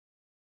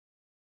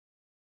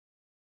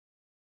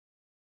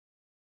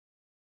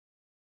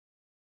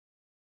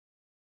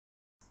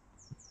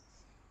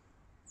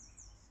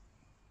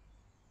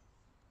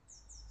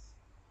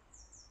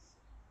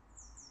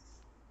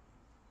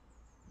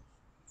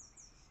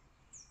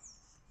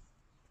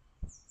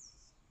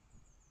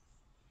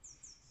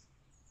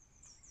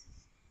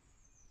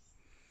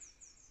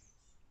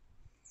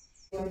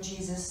of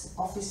Jesus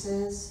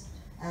officers,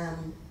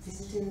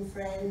 visiting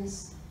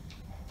friends,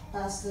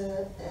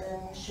 Pastor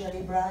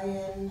Shirley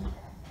Bryan,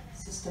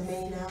 Sister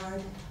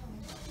Maynard,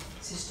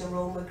 Sister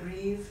Roma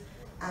Grieve,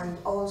 and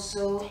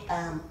also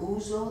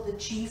Uzo, the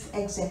Chief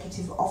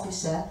Executive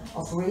Officer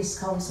of Race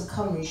Council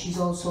Cymru. She's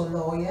also a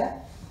lawyer,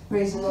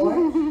 praise the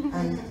Lord.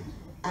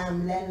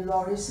 And Len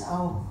Loris,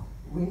 our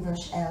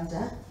Windrush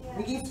Elder. Yeah.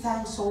 We give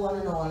thanks for one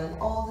and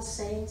all the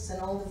saints and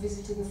all the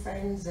visiting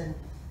friends and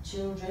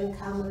children,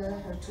 Kamala,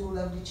 her two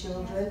lovely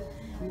children.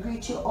 We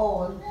greet you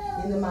all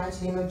in the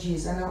mighty name of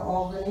Jesus. And our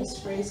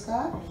organist, praise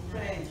God.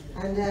 Right.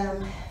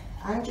 And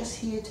I'm just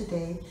here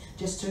today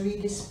just to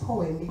read this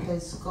poem,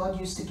 because God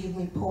used to give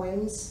me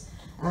poems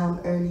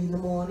early in the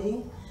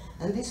morning.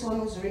 And this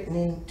one was written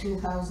in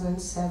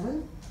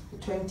 2007, the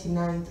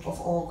 29th of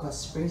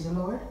August, praise the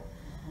Lord.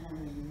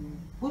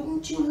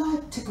 Wouldn't you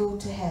like to go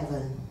to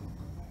heaven?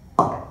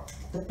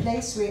 The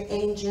place where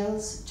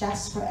angels,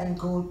 jasper and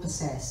gold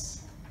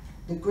possess.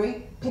 The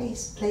great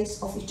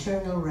place of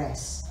eternal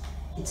rest.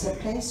 It's a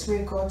place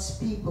where God's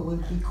people will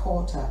be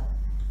caught up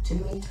to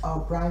meet our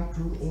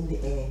bridegroom in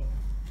the air.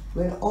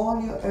 When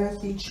all your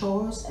earthly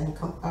chores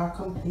are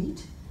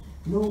complete,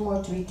 no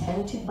more to be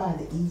tempted by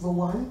the evil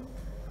one,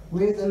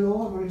 where the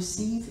Lord will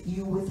receive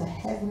you with a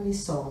heavenly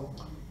song.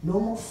 No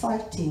more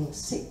fighting,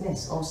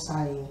 sickness or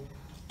sighing,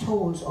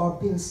 tolls or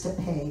bills to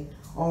pay,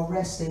 or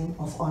wrestling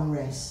of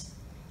unrest.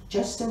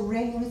 Just to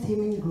reign with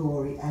him in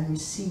glory and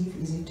receive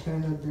his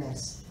eternal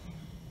bless.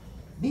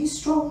 Be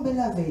strong,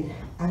 beloved,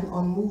 and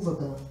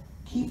unmovable.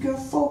 Keep your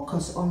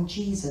focus on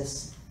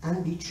Jesus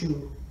and be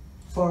true.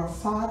 For our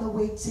Father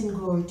waits in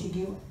glory to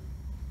give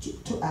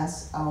to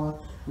us our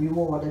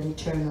reward and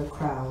eternal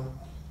crown.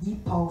 Ye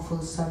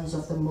powerful sons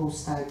of the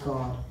Most High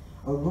God,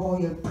 a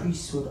royal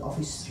priesthood of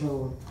his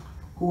throne,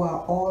 who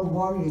are all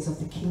warriors of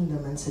the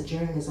kingdom and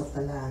sojourners of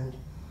the land,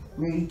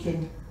 where you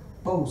can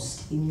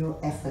boast in your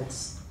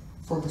efforts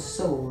for the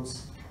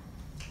souls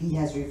he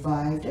has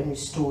revived and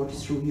restored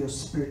through your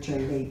spiritual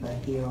labor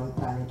here on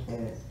planet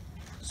Earth.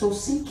 So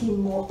seek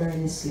him more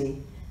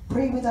earnestly,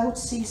 pray without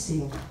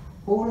ceasing,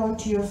 hold on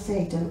to your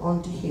faith and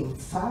unto him,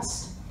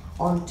 fast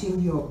until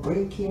your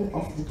breaking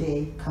of the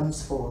day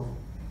comes forth.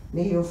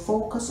 May your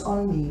focus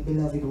on me,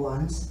 beloved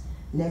ones,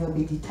 never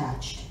be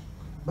detached,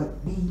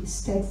 but be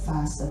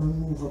steadfast and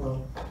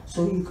unmovable,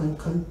 so you can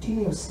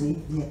continuously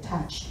be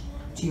attached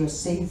to your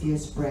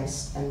Savior's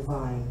breast and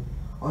vine,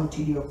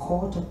 until you're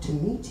caught up to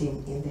meet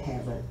him in the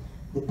heaven,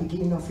 the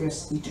beginning of your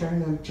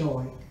eternal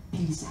joy,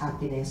 peace,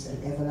 happiness,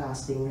 and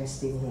everlasting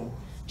rest in him.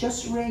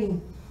 Just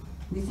reign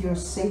with your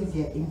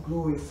Savior in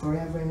glory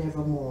forever and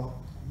evermore.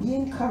 Be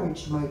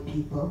encouraged, my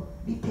people.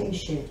 Be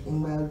patient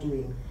in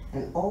well-doing,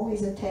 and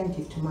always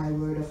attentive to my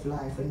word of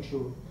life and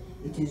truth.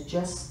 It is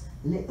just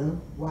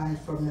little while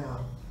from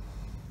now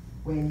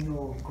when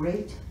your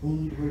great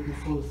need will be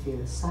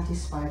fulfilled,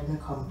 satisfied and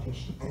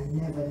accomplished,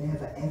 and never,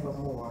 never, ever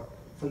more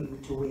for you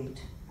to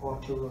wait or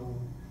to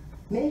roam.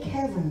 Make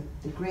heaven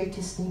the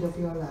greatest need of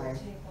your life.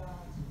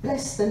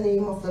 Bless the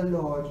name of the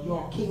Lord,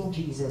 your King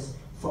Jesus,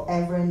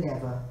 forever and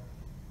ever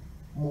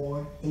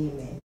more.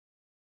 Amen.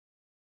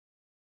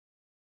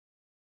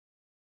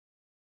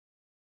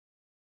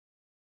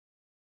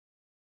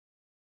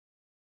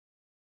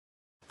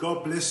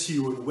 God bless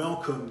you and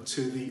welcome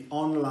to the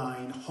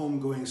online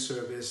homegoing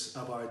service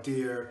of our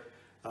dear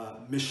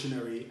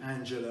missionary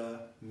Angela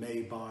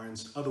May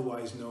Barnes,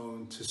 otherwise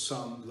known to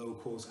some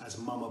locals as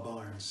Mama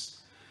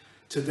Barnes.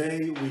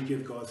 Today we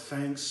give God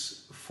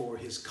thanks for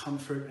his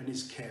comfort and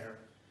his care.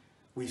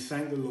 We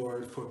thank the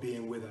Lord for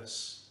being with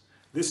us.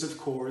 This, of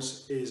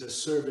course, is a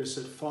service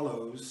that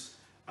follows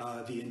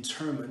the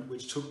interment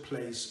which took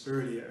place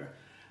earlier,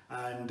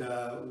 and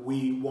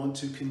we want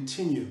to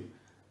continue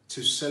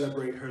to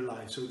celebrate her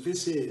life. So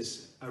this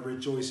is a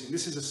rejoicing,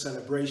 this is a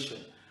celebration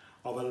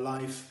of a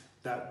life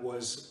that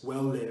was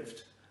well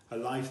lived, a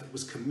life that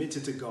was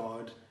committed to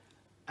God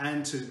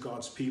and to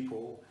God's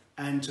people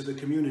and to the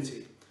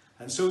community.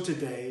 And so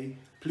today,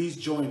 please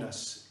join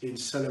us in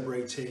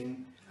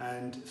celebrating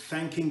and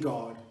thanking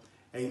God,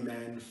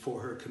 amen,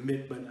 for her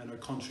commitment and her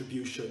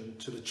contribution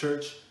to the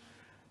church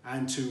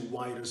and to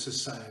wider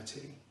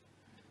society.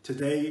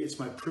 Today, it's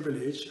my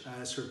privilege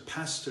as her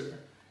pastor,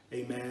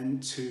 amen,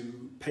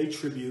 to pay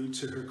tribute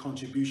to her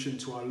contribution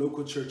to our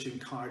local church in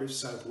Cardiff,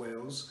 South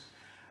Wales.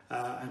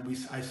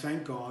 I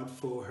thank God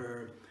for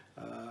her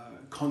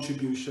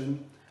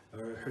contribution,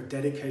 her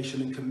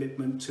dedication and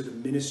commitment to the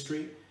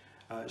ministry.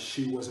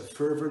 She was a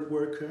fervent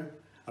worker,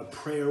 a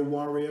prayer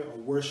warrior, a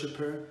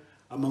worshipper,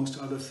 amongst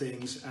other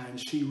things, and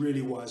she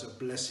really was a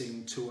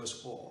blessing to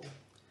us all.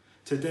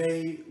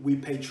 Today, we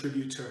pay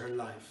tribute to her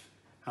life,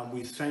 and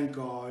we thank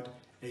God,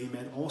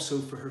 amen, also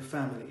for her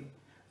family.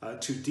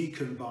 To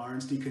Deacon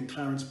Barnes, Deacon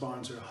Clarence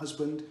Barnes, her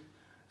husband,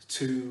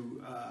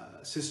 to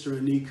Sister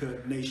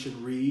Anika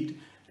Nation Reed,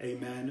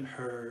 amen,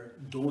 her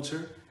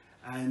daughter,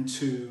 and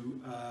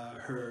to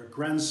her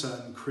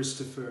grandson,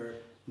 Christopher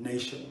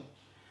Nation.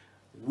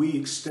 We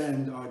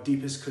extend our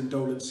deepest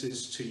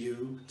condolences to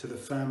you, to the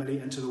family,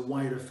 and to the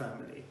wider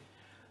family.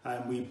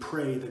 and we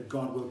pray that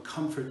God will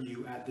comfort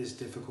you at this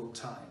difficult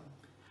time.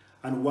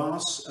 And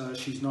whilst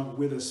she's not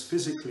with us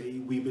physically,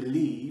 we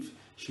believe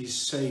she's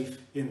safe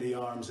in the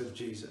arms of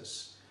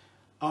Jesus.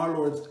 Our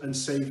Lord and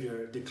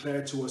Saviour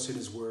declared to us in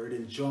his word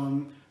in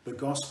John, the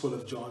Gospel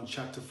of John,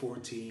 chapter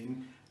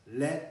 14,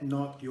 "Let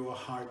not your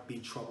heart be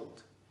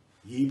troubled.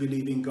 Ye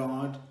believe in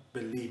God,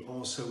 believe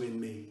also in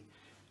me.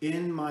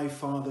 In my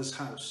Father's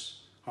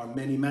house are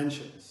many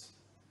mansions."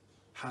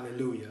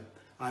 Hallelujah.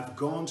 "I've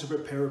gone to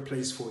prepare a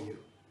place for you,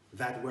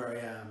 that where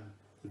I am,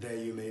 there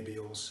you may be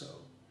also."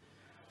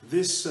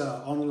 This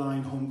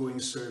online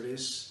homegoing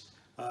service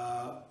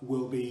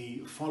will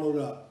be followed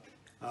up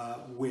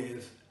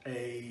with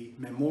a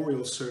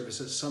memorial service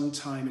at some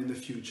time in the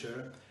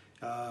future,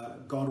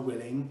 God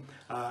willing,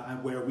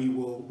 and where we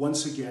will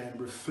once again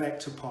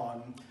reflect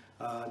upon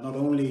not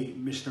only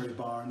Missionary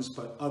Barnes,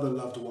 but other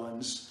loved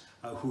ones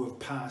who have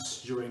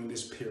passed during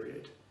this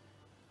period.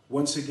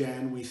 Once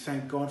again, we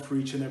thank God for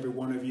each and every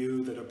one of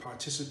you that are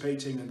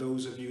participating, and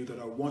those of you that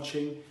are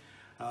watching.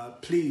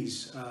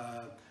 Please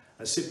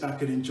sit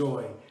back and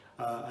enjoy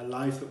a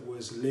life that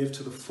was lived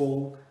to the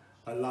full,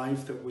 a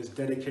life that was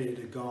dedicated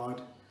to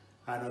God,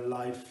 and a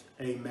life,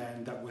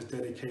 amen, that was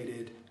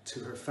dedicated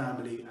to her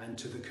family and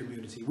to the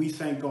community. We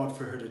thank God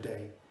for her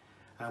today,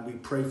 and we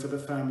pray for the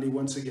family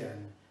once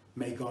again.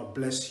 May God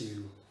bless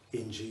you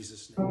in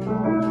Jesus'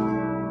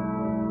 name.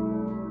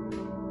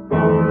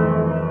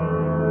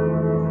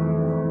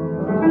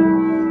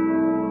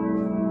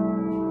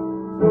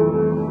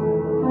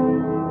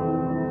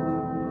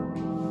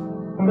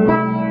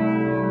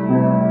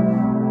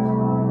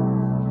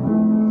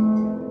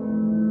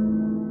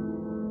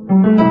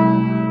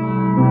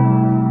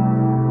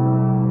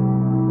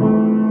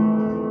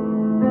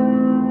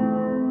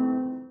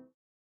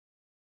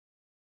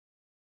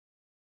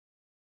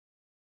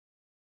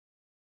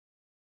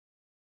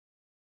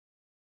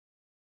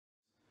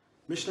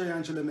 Missionary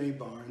Angela May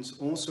Barnes,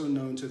 also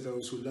known to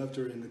those who loved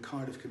her in the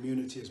Cardiff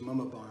community as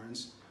Mama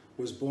Barnes,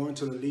 was born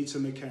to Lolita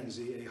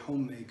Mackenzie, a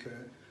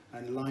homemaker,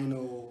 and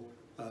Lionel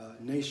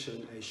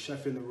Nation, a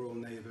chef in the Royal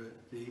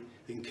Navy,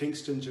 in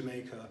Kingston,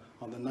 Jamaica,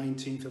 on the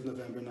 19th of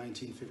November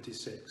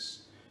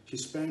 1956. She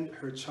spent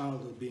her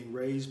childhood being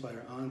raised by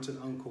her aunt and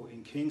uncle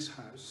in King's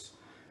House,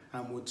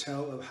 and would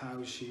tell of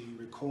how she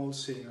recalled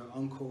seeing her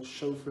uncle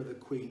chauffeur the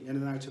Queen in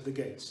and out of the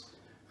gates,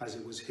 as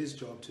it was his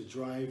job to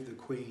drive the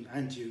Queen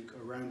and Duke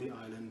around the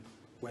island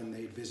when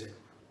they'd visit.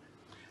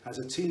 As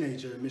a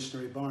teenager,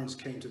 Missionary Barnes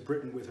came to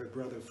Britain with her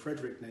brother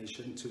Frederick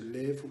Nation to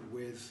live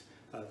with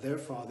their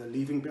father,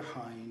 leaving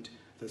behind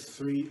the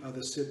three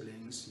other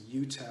siblings,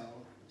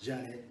 Utel,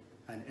 Janet,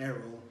 and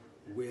Errol,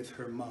 with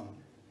her mum.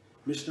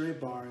 Missionary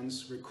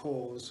Barnes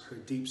recalls her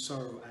deep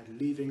sorrow at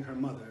leaving her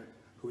mother,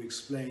 who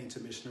explained to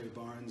Missionary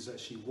Barnes that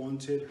she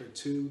wanted her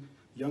two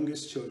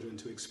youngest children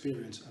to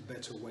experience a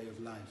better way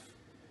of life.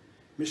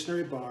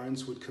 Missionary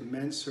Barnes would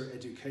commence her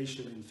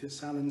education in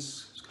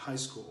Fitzallen's High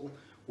School,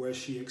 where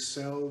she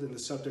excelled in the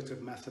subject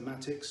of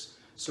mathematics,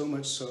 so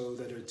much so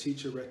that her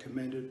teacher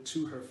recommended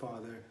to her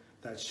father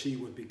that she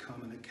would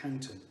become an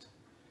accountant.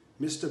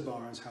 Mr.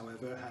 Barnes,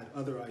 however, had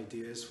other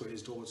ideas for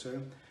his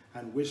daughter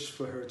and wished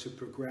for her to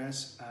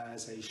progress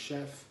as a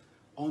chef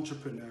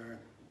entrepreneur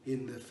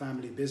in the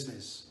family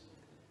business,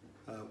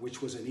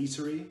 which was an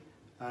eatery,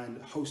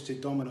 and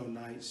hosted domino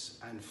nights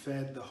and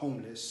fed the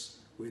homeless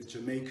with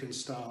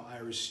Jamaican-style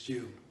Irish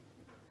stew.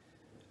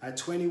 At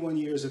 21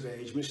 years of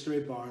age,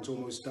 Missionary Barnes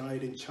almost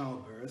died in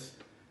childbirth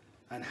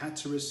and had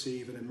to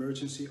receive an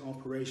emergency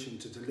operation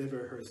to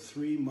deliver her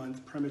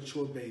 3-month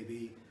premature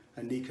baby,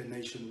 Anika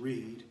Nation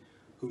Reed,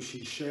 who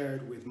she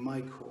shared with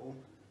Michael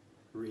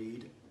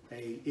Reed,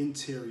 an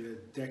interior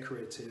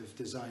decorative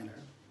designer.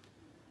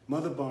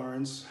 Mother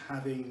Barnes,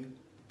 having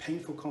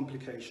painful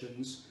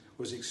complications,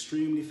 was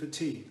extremely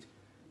fatigued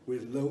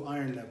with low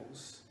iron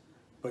levels,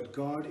 but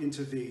God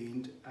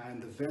intervened, and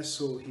the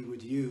vessel he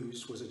would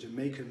use was a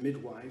Jamaican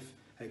midwife,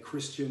 a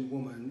Christian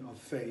woman of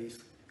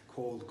faith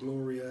called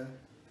Gloria.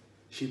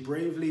 She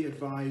bravely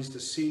advised the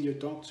senior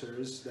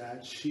doctors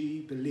that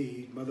she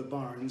believed Mother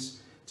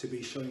Barnes to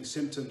be showing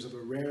symptoms of a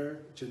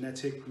rare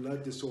genetic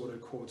blood disorder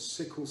called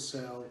sickle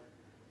cell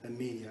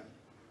anemia.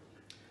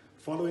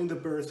 Following the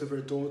birth of her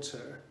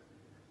daughter,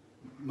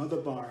 Mother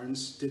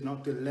Barnes did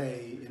not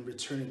delay in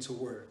returning to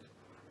work,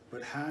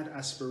 but had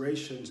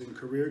aspirations and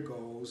career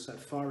goals that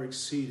far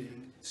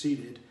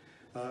exceeded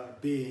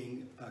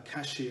being a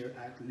cashier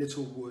at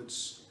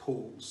Littlewoods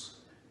Pools.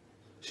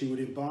 She would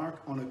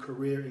embark on a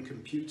career in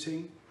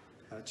computing,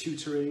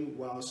 tutoring,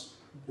 whilst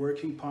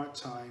working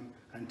part-time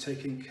and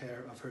taking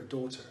care of her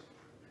daughter.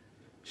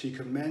 She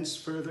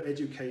commenced further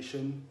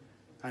education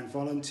and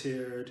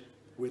volunteered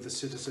with the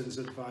Citizens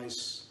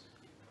Advice.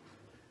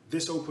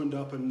 This opened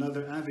up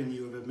another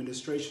avenue of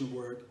administration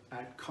work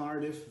at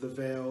Cardiff, the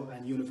Vale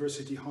and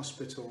University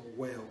Hospital,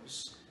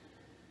 Wales.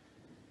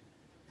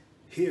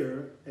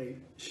 Here,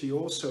 she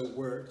also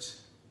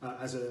worked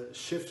as a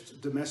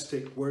shift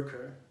domestic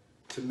worker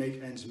to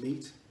make ends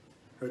meet.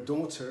 Her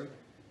daughter,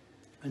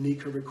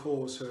 Anika,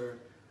 recalls her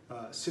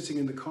sitting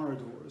in the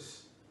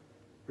corridors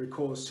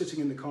recalls sitting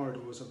in the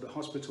corridors of the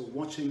hospital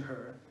watching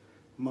her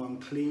mum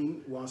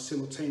clean while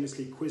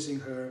simultaneously quizzing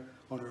her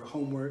on her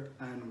homework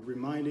and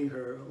reminding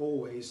her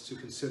always to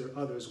consider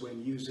others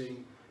when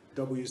using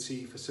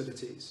WC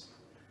facilities,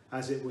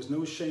 as it was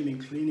no shame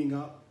in cleaning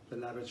up the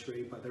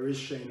lavatory, but there is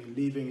shame in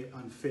leaving it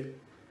unfit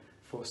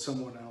for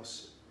someone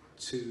else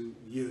to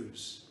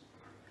use.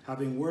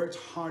 Having worked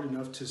hard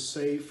enough to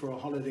save for a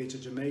holiday to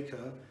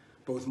Jamaica,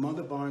 both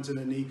Mother Barnes and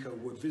Anika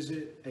would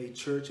visit a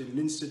church in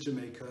Leinster,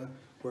 Jamaica,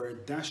 where a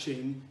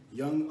dashing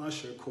young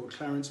usher called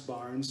Clarence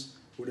Barnes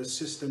would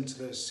assist them to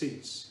their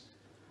seats.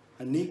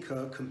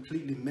 Anika,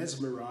 completely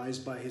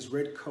mesmerized by his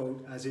red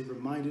coat as it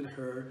reminded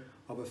her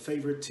of a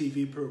favorite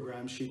TV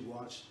program she'd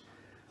watched,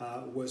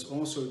 was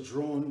also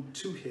drawn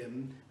to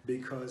him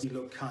because he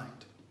looked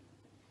kind.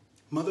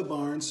 Mother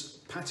Barnes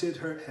patted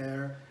her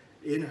hair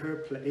in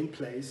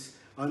place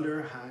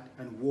under her hat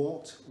and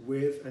walked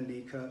with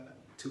Anika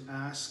to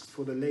ask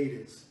for the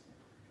ladies.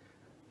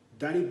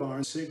 Daddy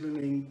Barnes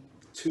signaling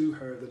to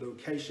her the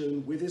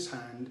location with his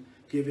hand,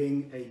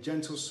 giving a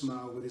gentle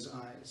smile with his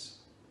eyes.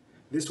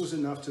 This was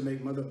enough to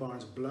make Mother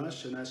Barnes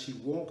blush, and as she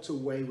walked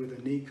away with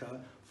Anika,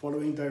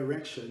 following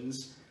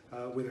directions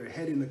with her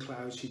head in the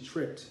clouds, she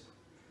tripped.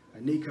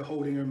 Anika,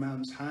 holding her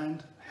mum's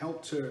hand,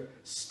 helped to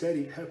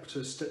steady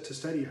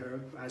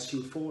her as she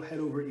would fall head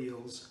over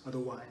heels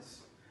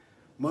otherwise.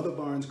 Mother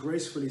Barnes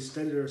gracefully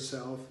steadied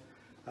herself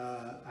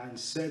and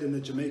said in the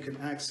Jamaican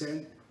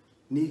accent,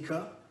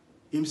 "Nika,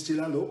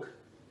 𝒂𝓃𝓈𝓈𝒾𝑜𝓃𝓶."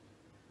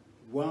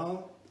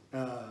 While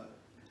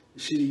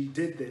she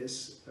did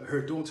this,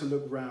 her daughter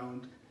looked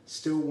round,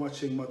 still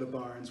watching Mother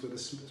Barnes with a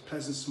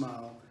pleasant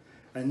smile,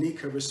 and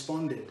Nika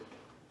responded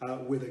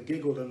with a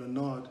giggle and a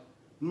nod.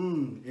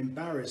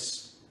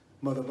 Embarrassed,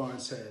 Mother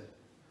Barnes said.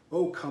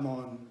 "Oh, come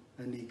on,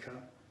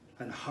 Anika,"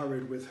 and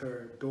hurried with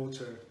her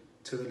daughter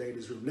to the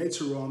ladies' room.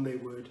 Later on, they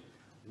would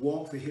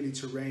walk the hilly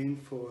terrain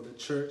for the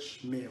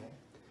church meal,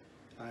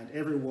 and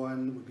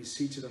everyone would be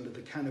seated under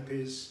the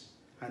canopies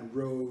and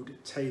road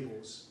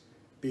tables,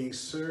 being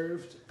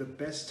served the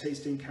best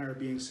tasting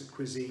Caribbean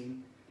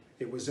cuisine.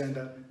 It was then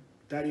that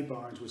Daddy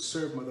Barnes would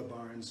serve Mother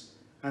Barnes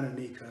and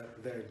Anika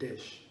their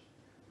dish.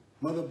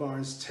 Mother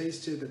Barnes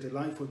tasted the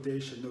delightful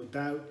dish, and no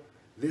doubt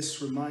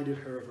this reminded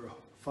her of her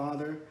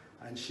father,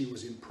 and she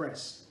was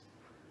impressed.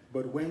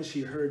 But when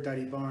she heard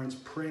Daddy Barnes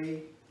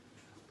pray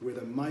with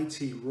a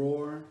mighty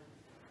roar,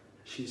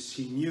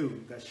 she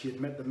knew that she had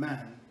met the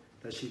man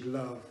that she'd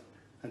love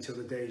until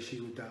the day she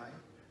would die.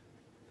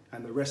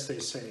 And the rest, they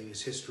say,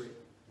 is history.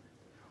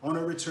 On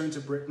her return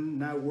to Britain,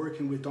 now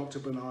working with Dr.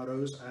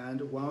 Barnardo's,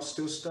 and while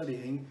still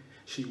studying,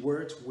 she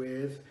worked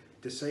with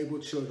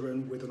disabled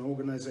children with an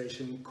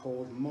organization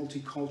called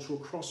Multicultural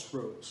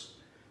Crossroads.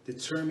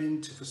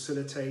 Determined to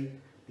facilitate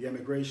the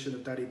emigration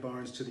of Daddy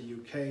Barnes to the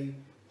UK,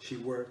 she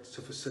worked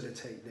to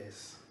facilitate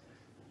this.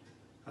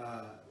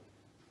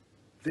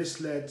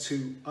 This led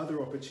to other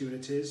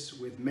opportunities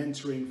with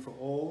mentoring for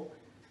all,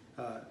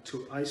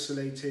 to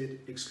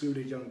isolated,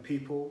 excluded young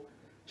people.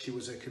 She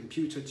was a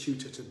computer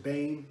tutor to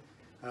BAME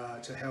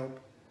to help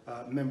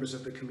members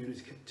of the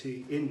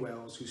community in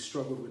Wales who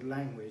struggled with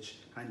language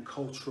and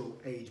cultural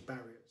age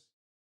barriers.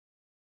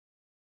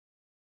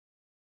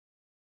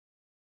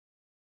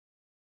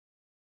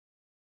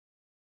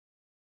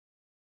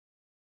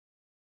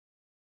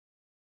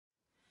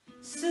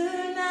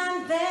 Soon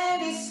and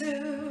very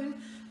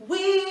soon,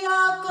 we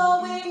are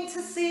going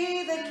to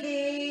see the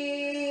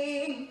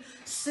King.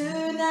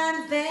 Soon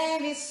and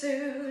very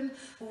soon,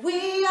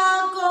 we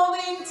are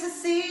going to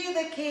see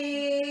the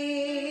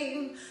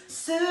King.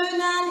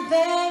 Soon and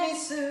very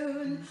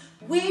soon,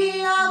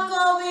 we are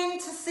going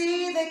to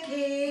see the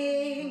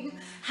King.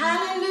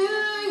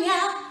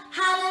 Hallelujah,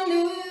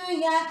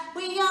 hallelujah,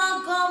 we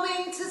are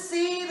going to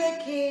see the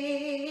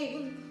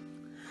King.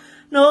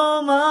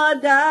 No more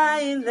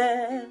dying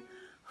there,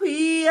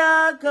 we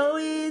are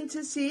going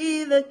to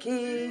see the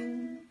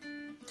King.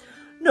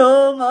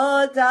 No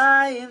more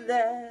dying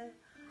there,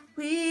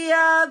 we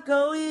are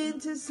going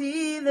to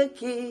see the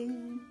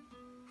King.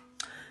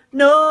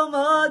 No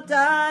more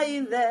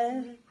dying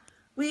there,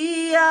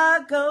 we are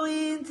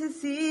going to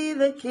see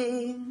the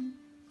King.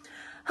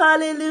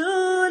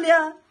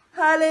 Hallelujah,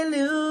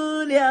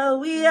 hallelujah,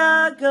 we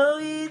are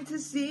going to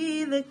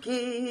see the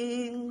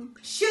King.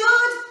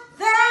 Should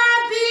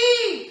there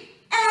be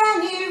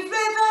any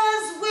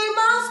rivers we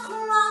must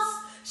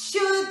cross?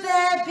 Should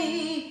there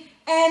be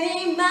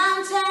any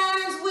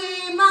mountains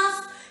we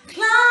must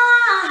climb?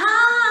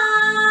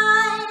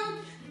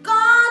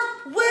 God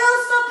will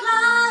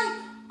supply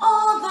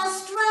all the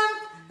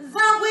strength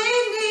that we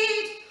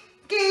need.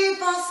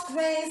 Give us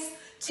grace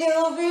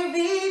till we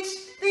reach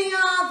the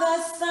other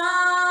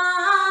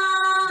side.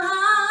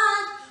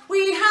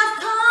 We have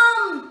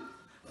come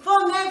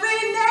from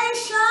every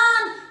nation.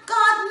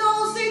 God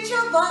knows each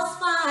of us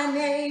by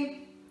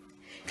name.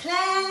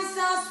 Cleanse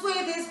us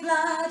with his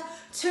blood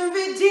to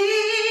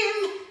redeem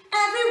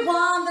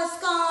everyone that's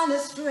gone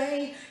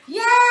astray.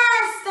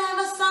 Yes, there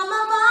are some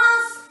of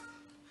us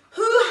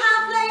who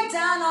have laid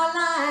down our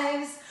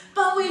lives,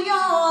 but we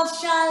all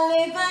shall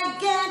live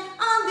again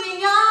on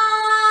the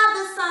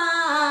other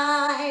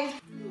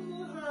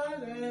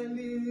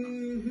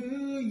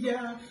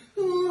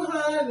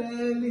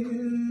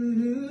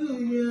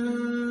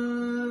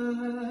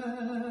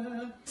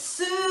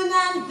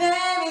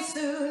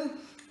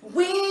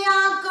we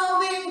are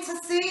going to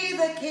see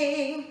the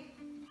King.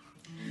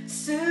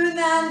 Soon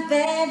and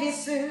very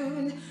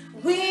soon,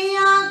 we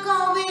are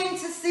going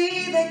to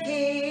see the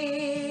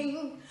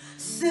King.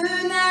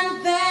 Soon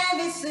and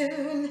very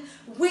soon,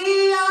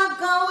 we are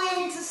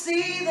going to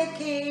see the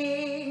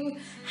King.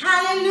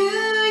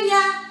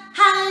 Hallelujah,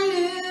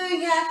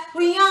 hallelujah,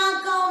 we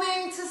are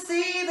going to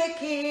see the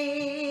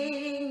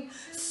King.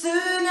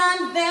 Soon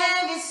and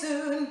very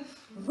soon,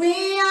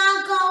 we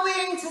are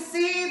going to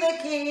see the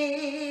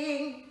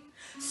King.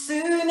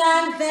 Soon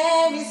and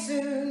very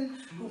soon,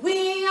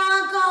 we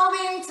are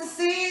going to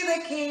see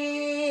the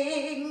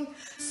King.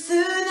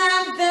 Soon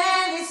and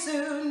very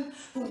soon,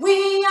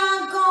 we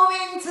are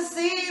going to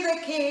see the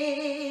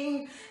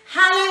King.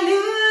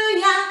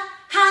 Hallelujah,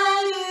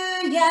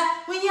 hallelujah,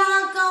 we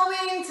are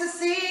going to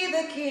see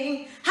the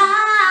King.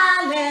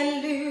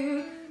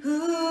 Hallelujah,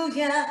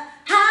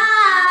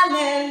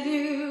 hallelujah,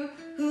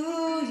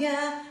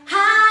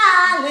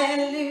 hallelujah,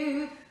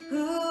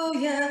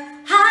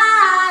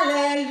 hallelujah.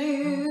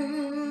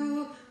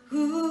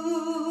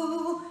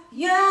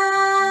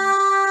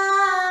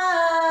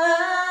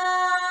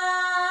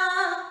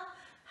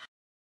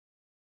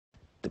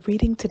 The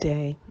reading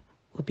today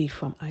will be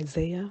from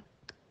Isaiah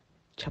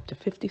chapter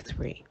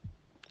 53.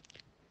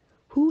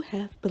 Who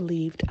hath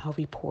believed our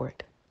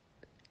report,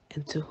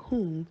 and to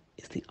whom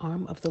is the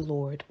arm of the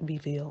Lord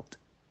revealed?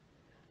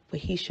 For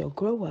he shall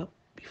grow up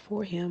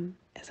before him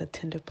as a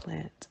tender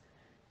plant,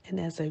 and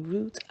as a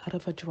root out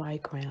of a dry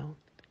ground.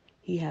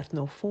 He hath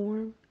no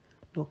form,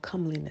 nor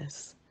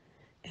comeliness,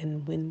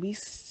 and when we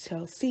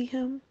shall see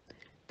him,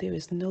 there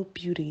is no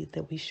beauty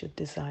that we should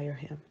desire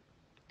him.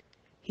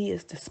 He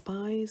is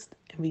despised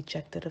and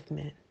rejected of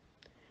men,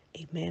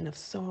 a man of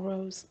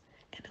sorrows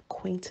and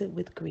acquainted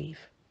with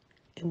grief,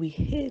 and we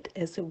hid,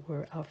 as it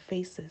were, our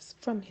faces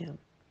from him.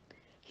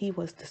 He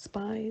was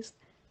despised,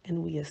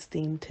 and we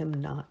esteemed him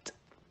not.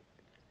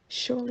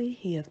 Surely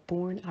he hath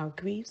borne our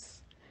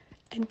griefs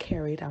and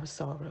carried our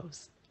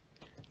sorrows.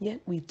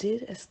 Yet we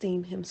did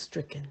esteem him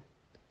stricken,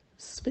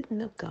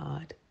 smitten of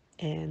God,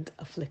 and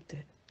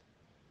afflicted.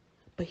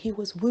 But he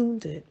was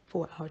wounded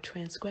for our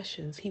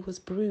transgressions, he was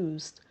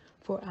bruised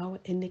for our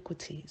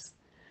iniquities.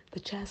 The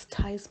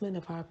chastisement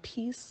of our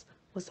peace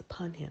was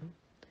upon him,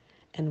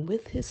 and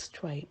with his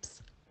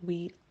stripes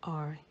we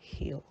are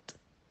healed.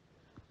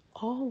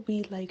 All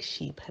we like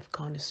sheep have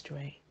gone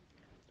astray.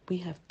 We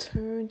have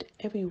turned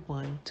every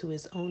one to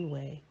his own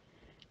way,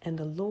 and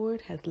the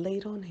Lord hath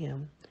laid on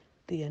him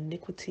the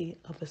iniquity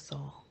of us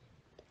all.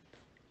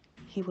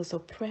 He was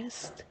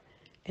oppressed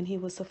and he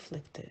was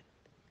afflicted,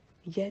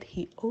 yet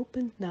he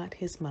opened not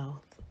his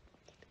mouth.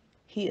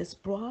 He is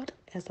brought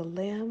as a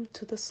lamb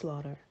to the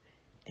slaughter,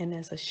 and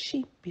as a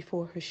sheep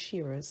before her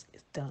shearers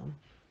is dumb.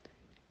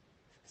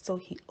 So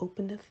he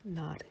openeth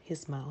not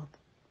his mouth.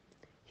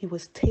 He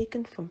was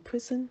taken from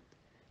prison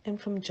and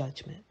from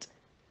judgment.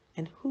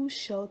 And who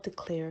shall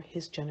declare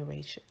his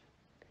generation?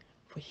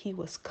 For he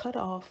was cut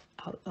off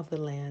out of the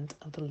land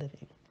of the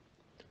living.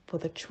 For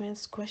the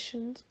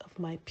transgressions of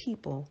my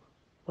people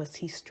was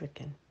he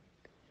stricken.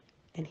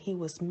 And he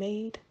was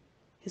made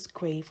his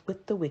grave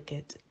with the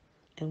wicked,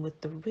 and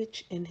with the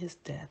rich in his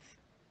death,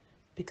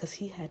 because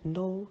he had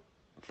no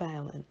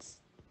violence,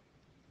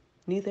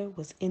 neither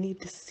was any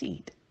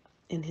deceit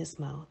in his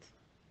mouth.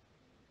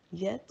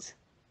 Yet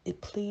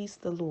it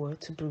pleased the Lord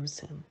to bruise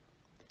him.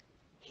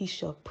 He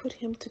shall put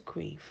him to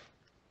grief.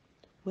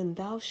 When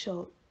thou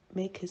shalt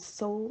make his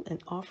soul an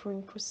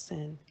offering for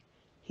sin,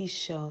 he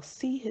shall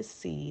see his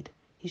seed,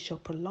 he shall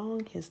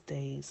prolong his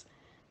days,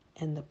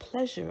 and the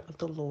pleasure of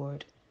the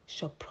Lord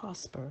shall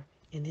prosper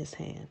in his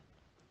hand.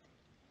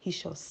 He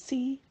shall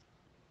see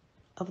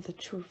of the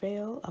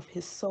travail of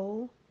his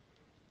soul,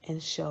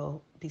 and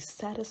shall be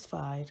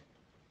satisfied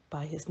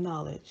by his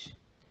knowledge.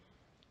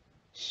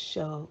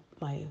 Shall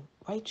my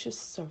righteous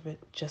servant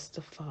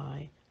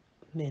justify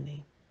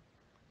many,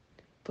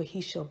 for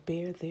he shall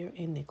bear their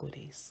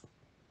iniquities.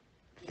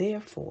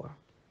 Therefore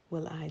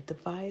will I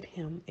divide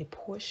him a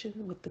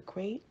portion with the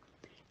great,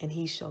 and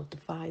he shall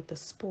divide the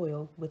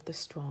spoil with the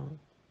strong,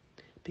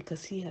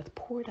 because he hath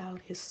poured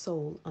out his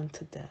soul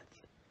unto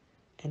death,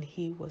 and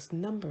he was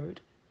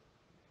numbered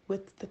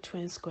with the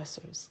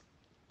transgressors,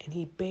 and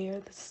he bare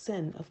the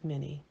sin of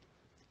many,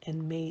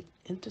 and made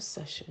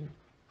intercession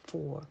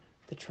for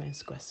the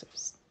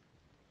transgressors.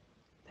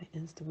 That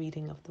ends the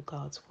reading of the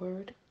God's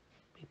word.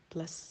 We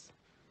bless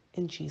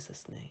in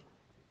Jesus' name.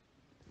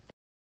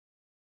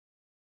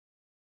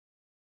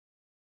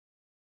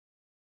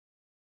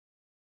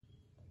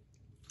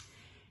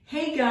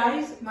 Hey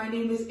guys, my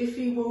name is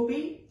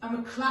𝒃𝓃𝑔𝑒𝓁𝒃. I'm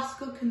a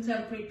classical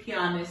contemporary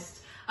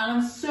pianist, and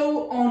I'm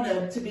so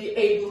honoured to be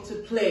able to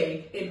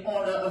play in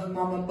honour of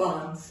Mama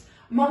Barnes.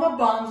 Mama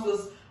Barnes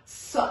was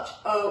such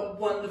a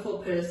wonderful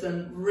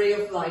person, ray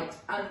of light,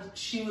 and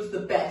she was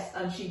the best,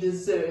 and she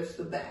deserves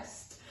the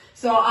best.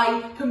 So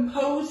I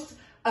composed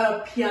a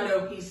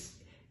piano piece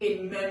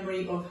in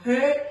memory of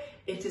her.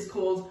 It is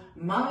called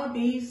Mama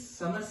B's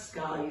Summer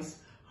Skies.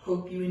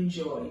 Hope you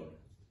enjoy.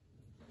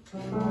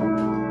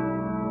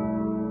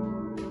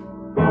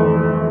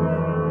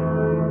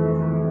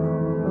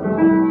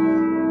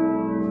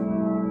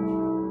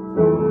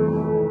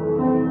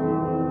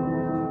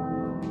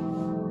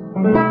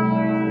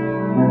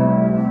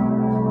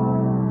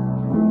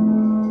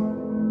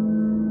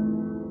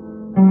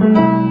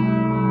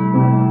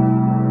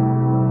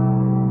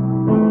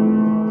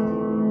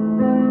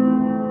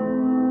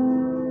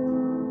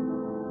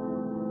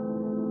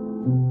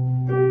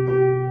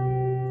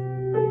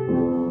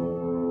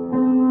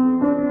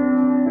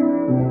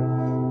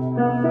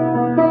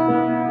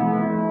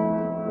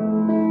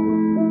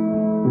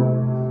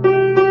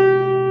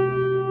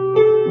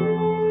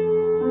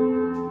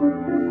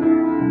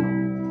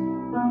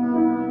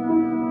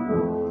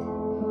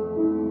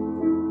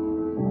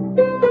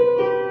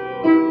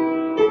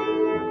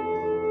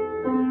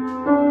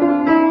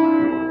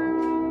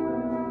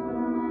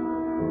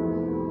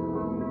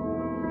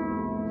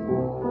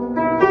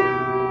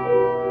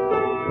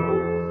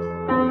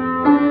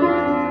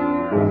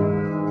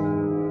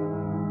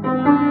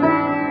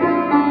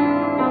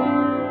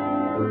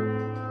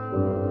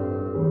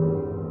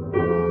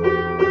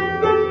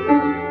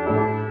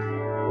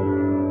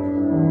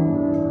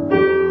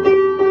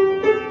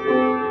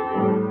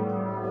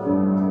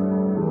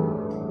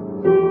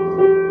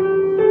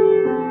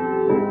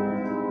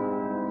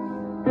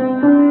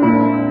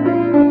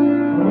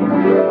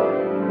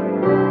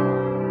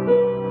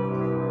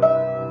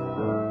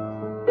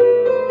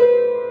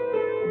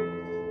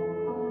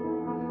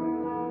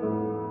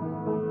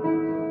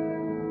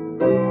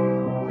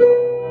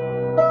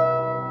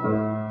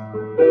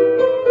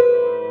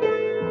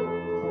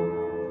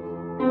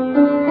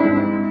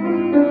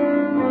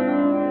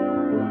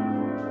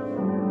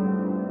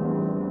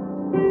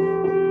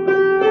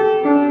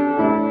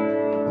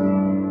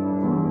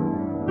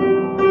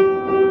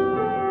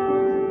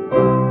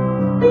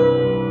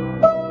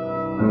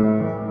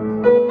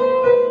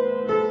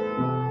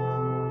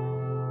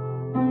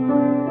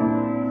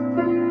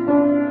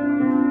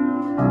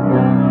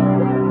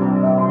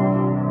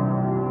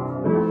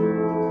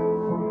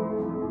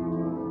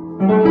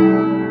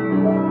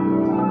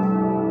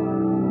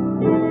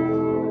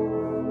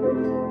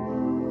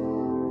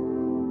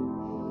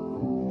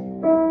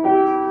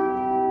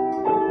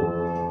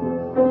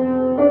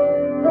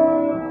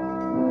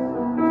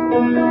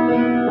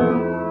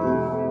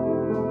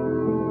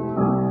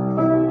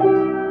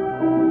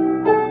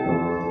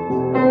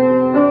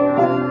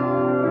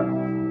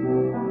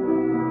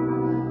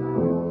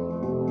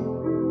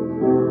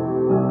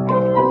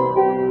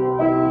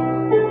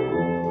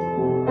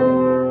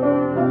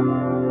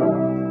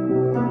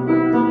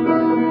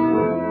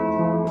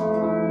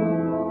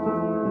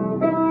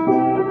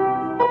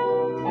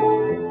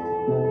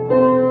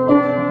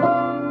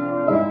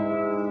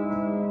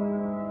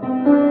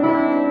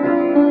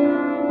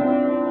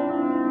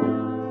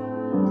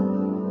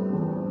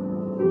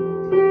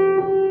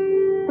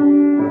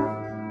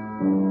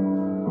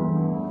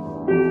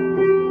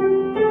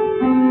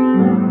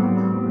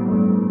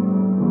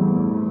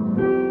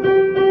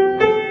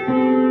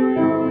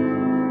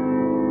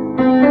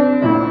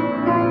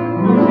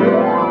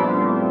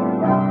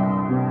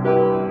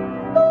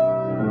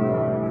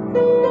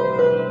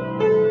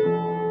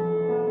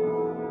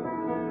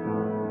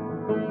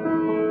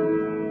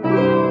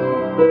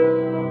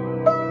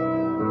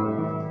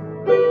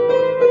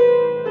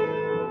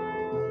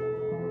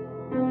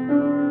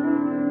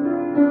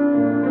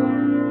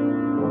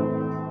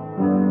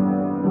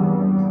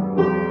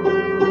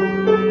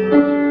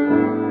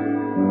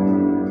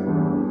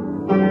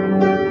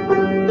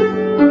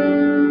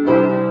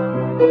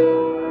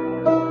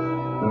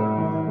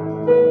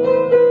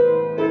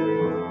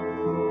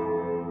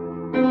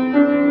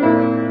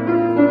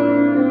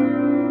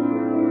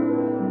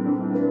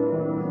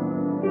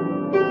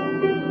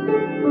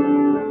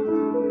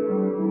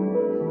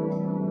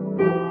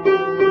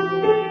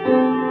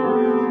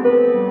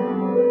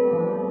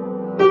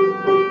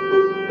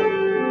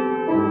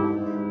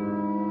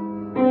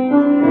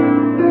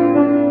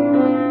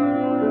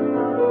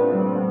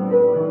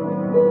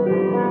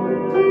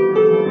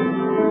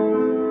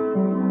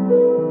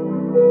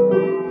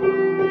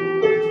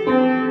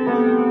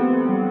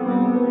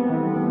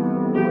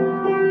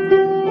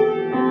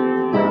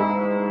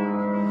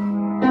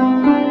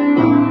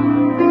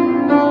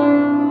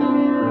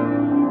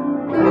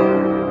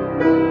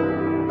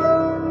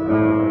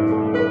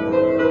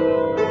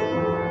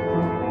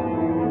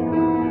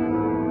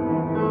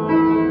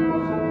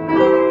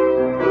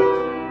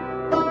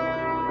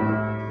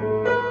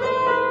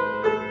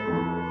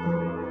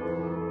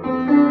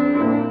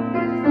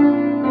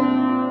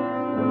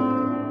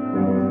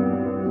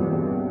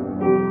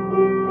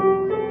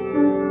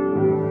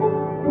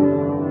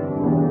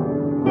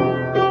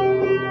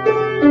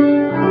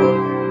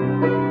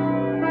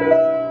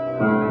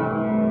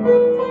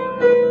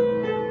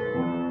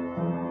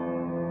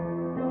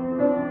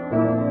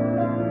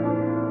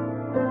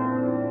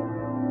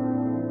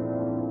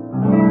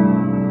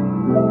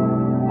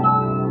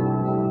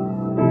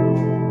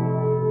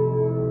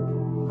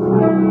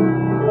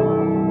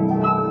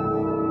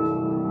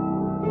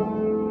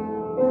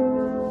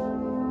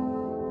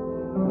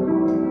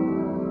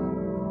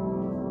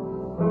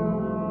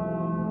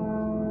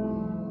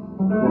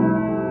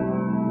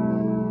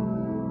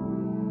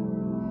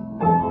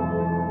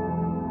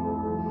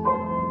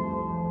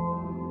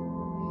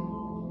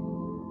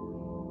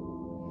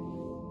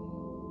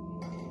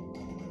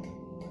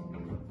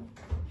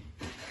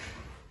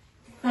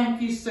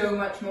 Thank you so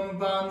much, Mama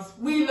Barnes.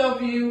 We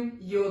love you.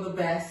 You're the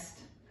best.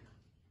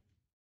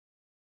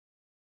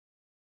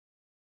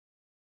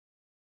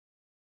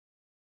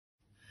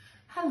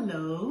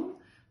 Hello,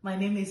 my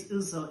name is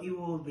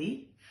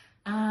𝒂𝓃𝑔𝓁𝒂𝓃𝓎,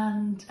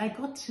 and I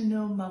got to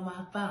know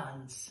Mama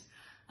Barnes.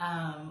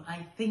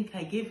 I think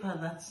I gave her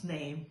that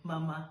name,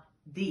 Mama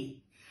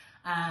B,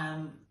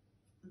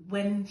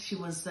 when she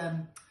was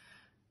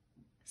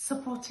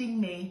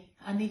supporting me.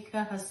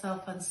 Anika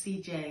herself and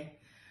CJ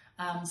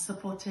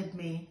supported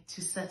me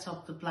to set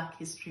up the Black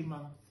History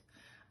Month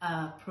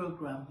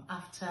program.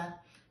 After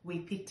we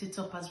picked it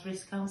up as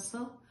Race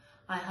Council,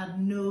 I had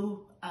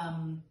no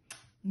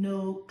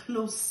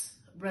close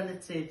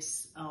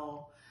relatives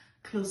or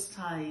close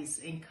ties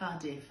in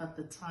Cardiff at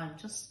the time,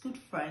 just good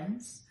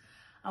friends.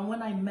 And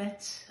when I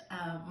met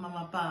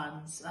Mama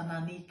Barnes and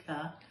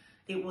Anika,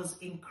 it was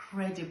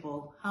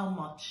incredible how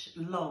much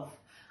love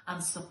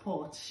and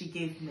support she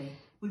gave me.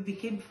 We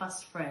became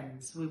fast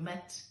friends. We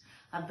met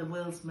at the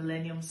Wales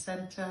Millennium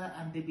Centre,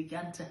 and they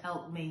began to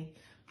help me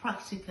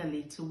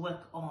practically to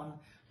work on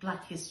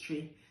Black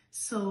history.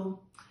 So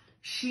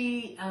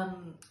she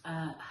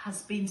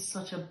has been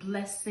such a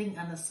blessing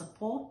and a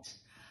support.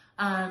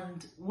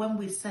 And when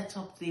we set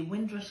up the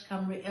Windrush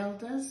Cymru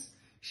Elders,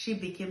 she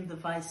became the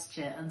vice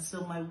chair. And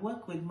so my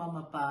work with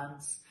Mama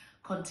Barnes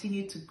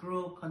continued to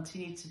grow,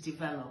 continued to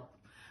develop.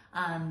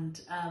 And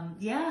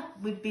yeah,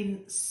 we've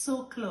been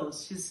so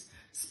close. She's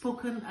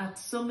spoken at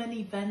so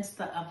many events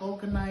that I've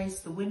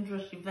organized, the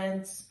Windrush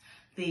events,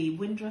 the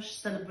Windrush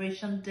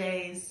celebration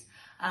days,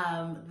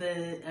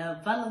 the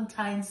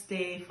Valentine's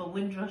Day for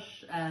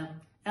Windrush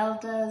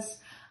elders,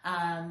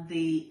 and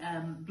the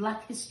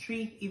Black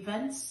History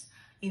events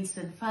in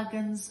St.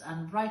 Fagans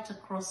and right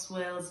across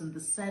Wales, in the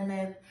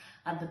Senedd,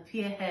 at the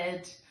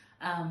Pierhead.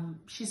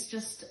 She's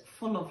just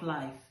full of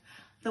life.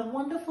 The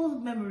wonderful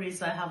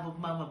memories I have of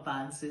Mama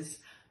Barnes is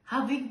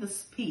having the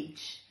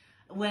speech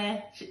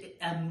where she,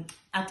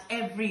 at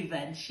every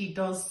event she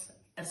does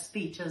a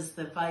speech as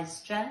the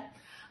vice chair,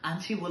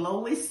 and she will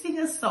always sing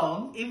a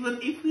song, even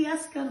if we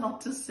ask her not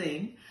to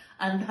sing.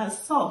 And her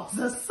songs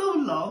are so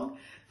long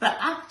that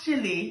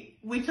actually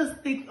we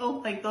just think,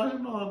 oh my gosh,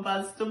 Mama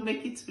Barnes, don't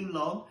make it too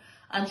long.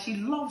 And she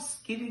loves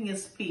giving a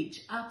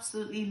speech,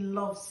 absolutely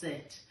loves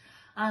it.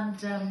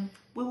 And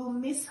we will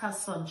miss her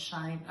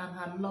sunshine and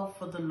her love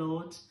for the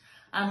Lord,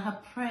 and her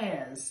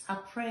prayers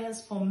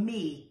for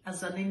me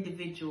as an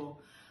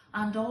individual,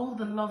 and all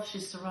the love she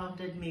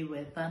surrounded me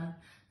with. And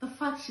the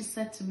fact she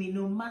said to me,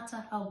 no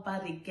matter how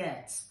bad it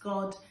gets,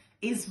 God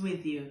is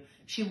with you.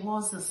 She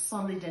was a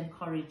solid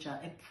encourager,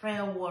 a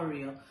prayer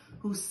warrior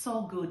who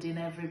saw good in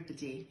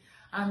everybody.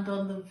 And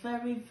on the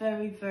very,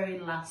 very, very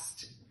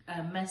last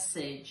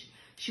message,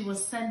 she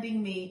was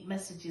sending me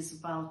messages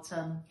about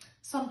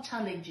some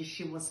challenges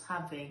she was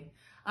having.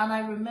 And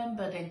I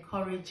remembered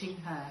encouraging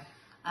her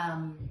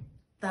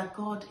that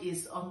God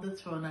is on the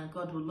throne and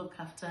God will look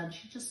after her. And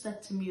she just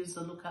said to me,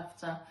 to look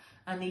after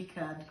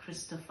Anika and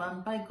Christopher.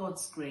 And by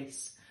God's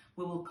grace,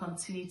 we will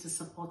continue to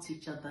support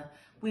each other.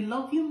 We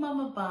love you,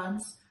 Mama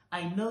Barnes.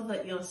 I know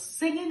that you're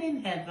singing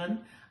in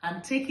heaven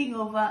and taking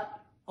over,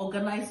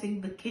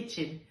 organizing the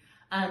kitchen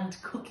and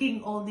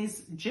cooking all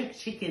these jerk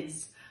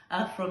chickens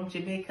from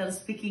Jamaica and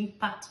speaking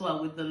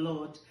patois with the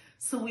Lord.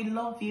 So we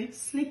love you.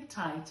 Sleep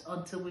tight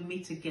until we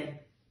meet again.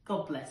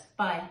 God bless.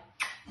 Bye.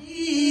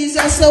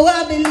 Jesus, so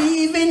I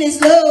believe in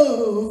his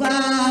love.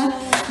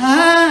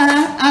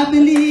 I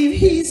believe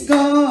he's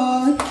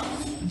God.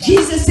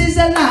 Jesus is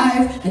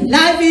alive, and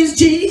life is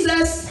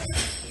Jesus.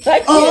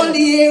 All the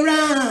year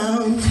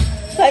round.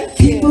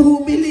 People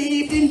who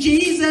believed in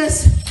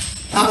Jesus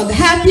are the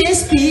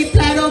happiest people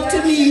that up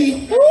to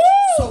me.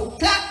 So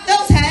clap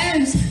those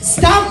hands,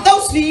 stomp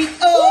those feet,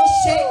 oh,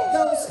 shake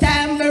those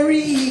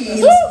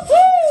tambourines.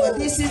 For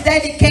this is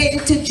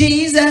dedicated to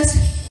Jesus.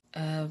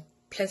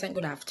 Pleasant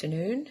good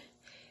afternoon.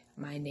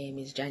 My name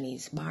is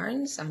Janice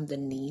Barnes. I'm the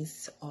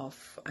niece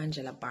of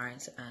Angela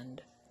Barnes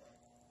and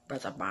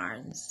Brother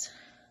Barnes.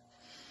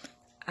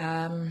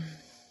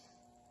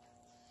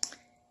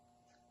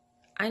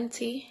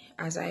 Auntie,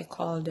 as I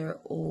called her,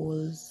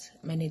 owes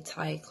many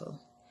titles.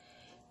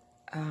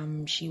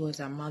 She was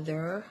a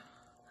mother,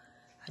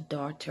 a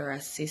daughter, a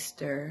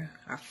sister,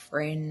 a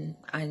friend,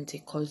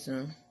 auntie,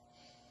 cousin,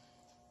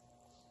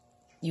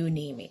 you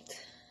name it.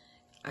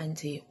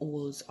 Auntie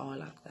owes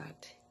all of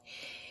that.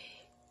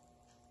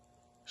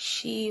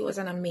 She was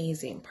an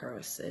amazing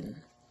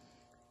person.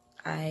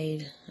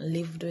 I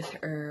lived with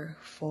her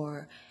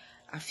for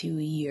a few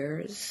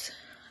years,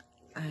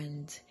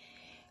 and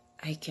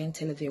I can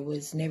tell you there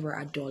was never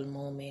a dull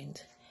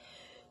moment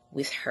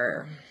with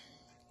her.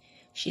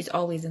 She's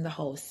always in the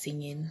house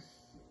singing.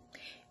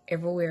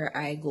 Everywhere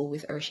I go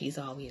with her, she's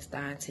always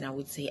dancing. I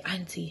would say,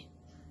 Auntie,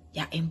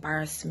 you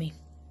embarrass me.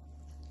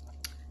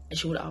 And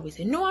she would always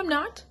say, no, I'm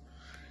not.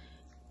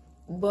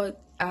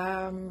 But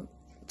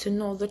to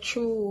know the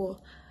true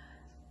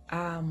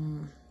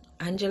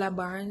Angela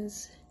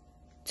Barnes,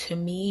 to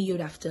me, you'd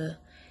have to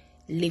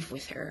live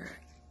with her.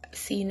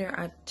 Seeing her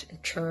at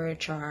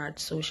church or at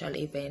social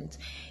events,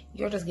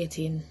 you're just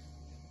getting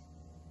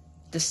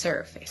the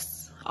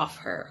surface of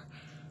her.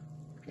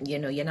 You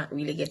know, you're not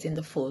really getting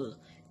the full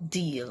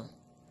deal.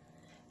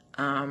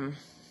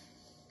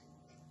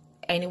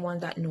 Anyone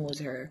that knows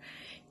her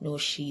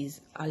knows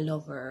she's a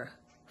lover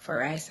for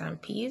rice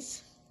and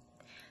peas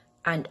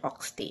and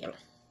oxtail.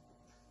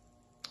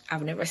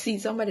 I've never seen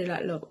somebody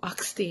that loves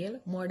oxtail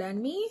more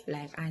than me,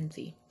 like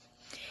Auntie.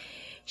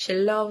 She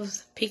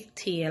loves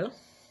pigtail,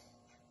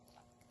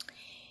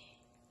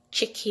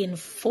 chicken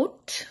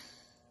foot.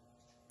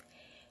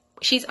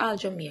 She's all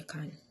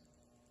Jamaican.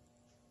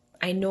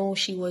 I know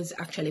she was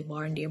actually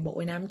born there, but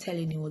when I'm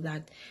telling you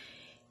that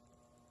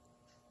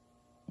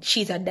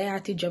she's a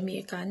dirty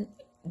Jamaican,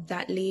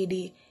 that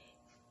lady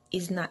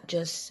is not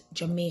just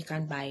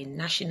Jamaican by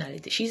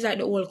nationality. She's like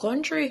the whole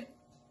country.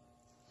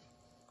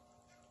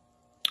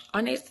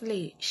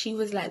 Honestly, she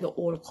was like the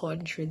whole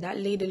country. That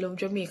lady loved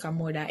Jamaica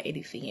more than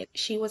anything.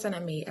 She was an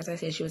amazing, as I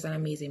said, she was an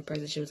amazing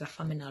person. She was a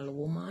phenomenal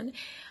woman.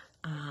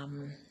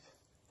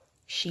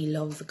 She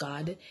loves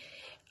God.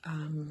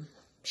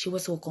 She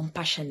was so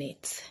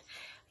compassionate.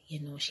 You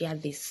know, she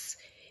had this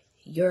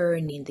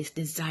yearning, this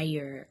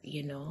desire,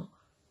 you know,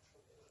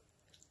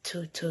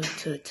 to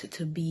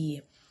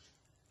be,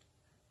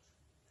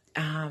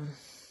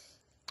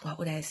 what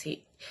would I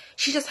say?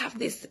 She just have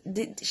this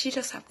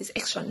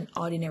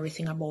extraordinary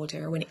thing about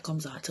her when it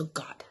comes out to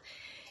God.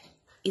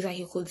 It's like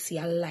you could see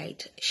a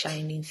light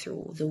shining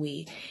through the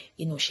way,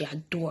 you know, she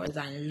adores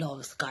and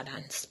loves God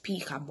and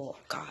speak about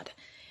God.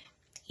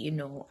 You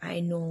know,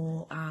 I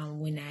know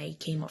when I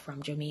came up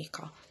from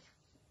Jamaica,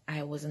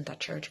 I wasn't a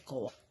church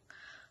goer.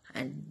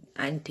 And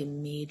Auntie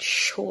made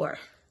sure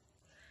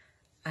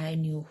I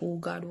knew who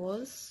God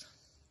was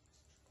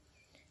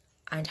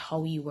and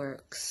how he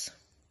works.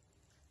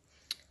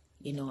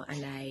 You know,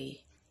 and I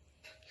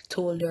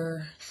told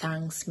her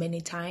thanks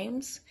many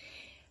times.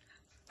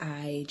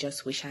 I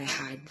just wish I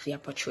had the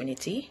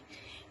opportunity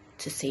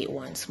to say it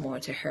once more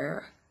to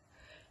her.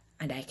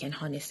 And I can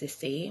honestly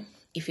say,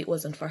 if it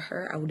wasn't for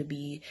her, I would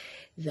be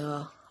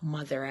the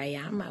mother I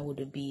am. I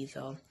would be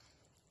the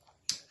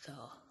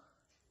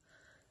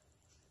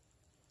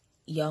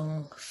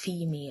young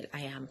female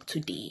I am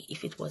today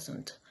if it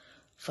wasn't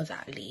for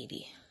that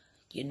lady.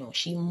 You know,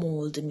 she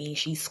molded me,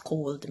 she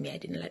scolded me. I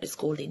didn't like the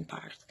scolding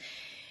part,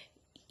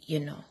 you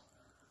know.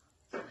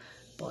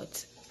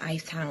 But I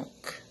thank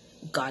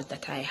God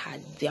that I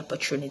had the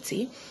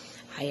opportunity,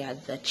 I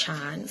had the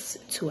chance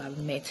to have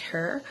met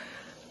her,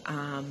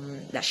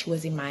 that she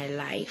was in my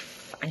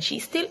life, and she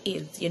still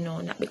is, you know,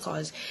 not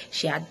because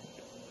she had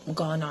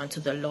gone on to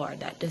the Lord.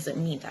 That doesn't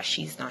mean that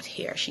she's not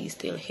here. She's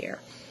still here.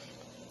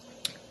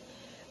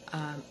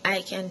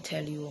 I can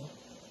tell you,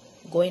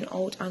 going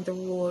out on the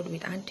road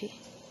with Auntie,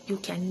 you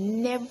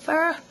can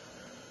never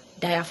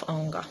die of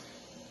hunger.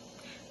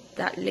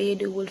 That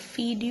lady will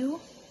feed you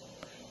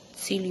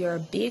till you're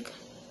big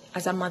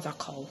as a mother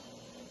cow.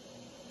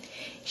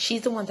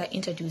 She's the one that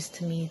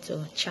introduced me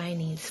to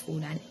Chinese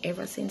food, and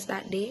ever since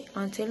that day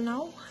until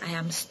now, I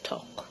am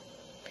stuck.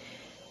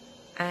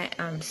 I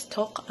am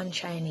stuck on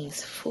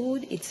Chinese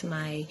food. It's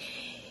my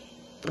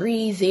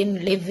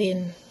breathing,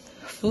 living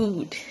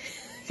food.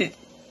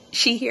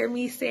 She hear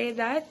me say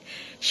that,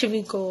 she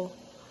will go,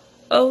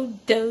 "Oh,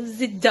 those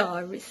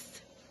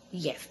Doris."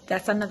 Yes,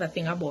 that's another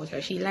thing about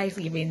her. She likes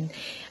giving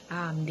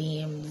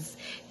names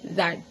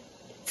that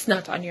it's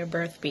not on your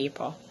birth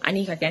paper.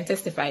 Anika can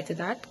testify to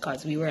that,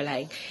 because we were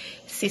like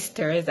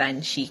sisters,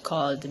 and she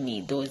called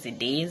me Dozy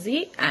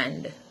Daisy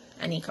and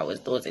Anika was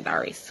Dozy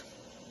Doris.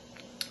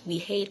 We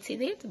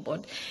hated it,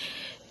 but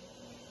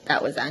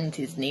that was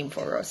Auntie's name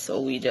for us,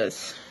 so we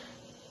just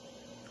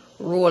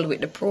roll with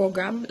the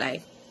program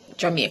like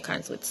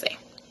Jamaicans would say.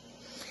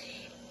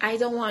 I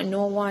don't want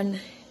no one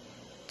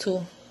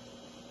to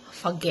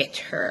forget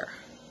her.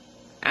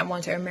 I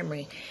want her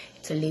memory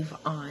to live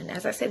on.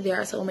 As I said, there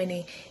are so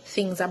many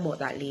things about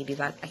that lady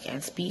that I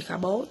can speak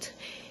about,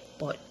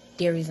 but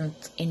there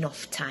isn't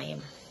enough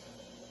time.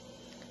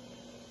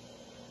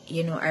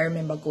 You know, I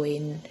remember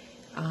going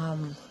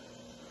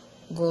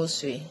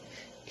grocery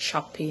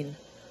shopping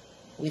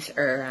with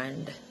her,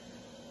 and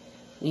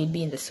we'd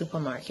be in the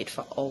supermarket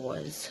for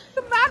hours.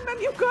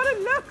 Madman, you've got to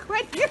look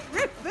when you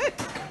rip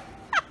it.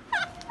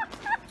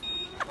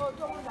 Oh,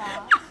 don't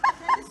laugh.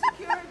 Send the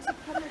security to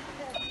come and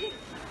get it.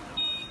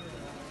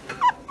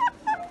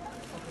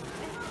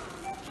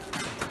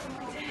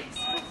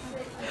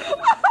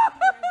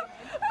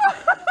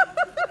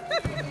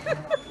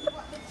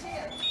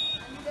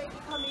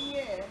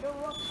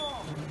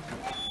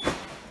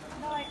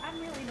 I'm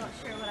really not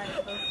sure what I'm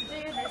supposed to do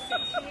in this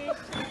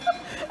situation.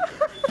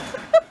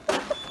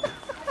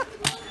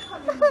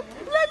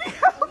 Let me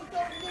go.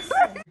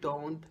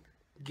 Don't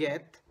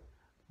get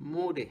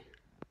moody.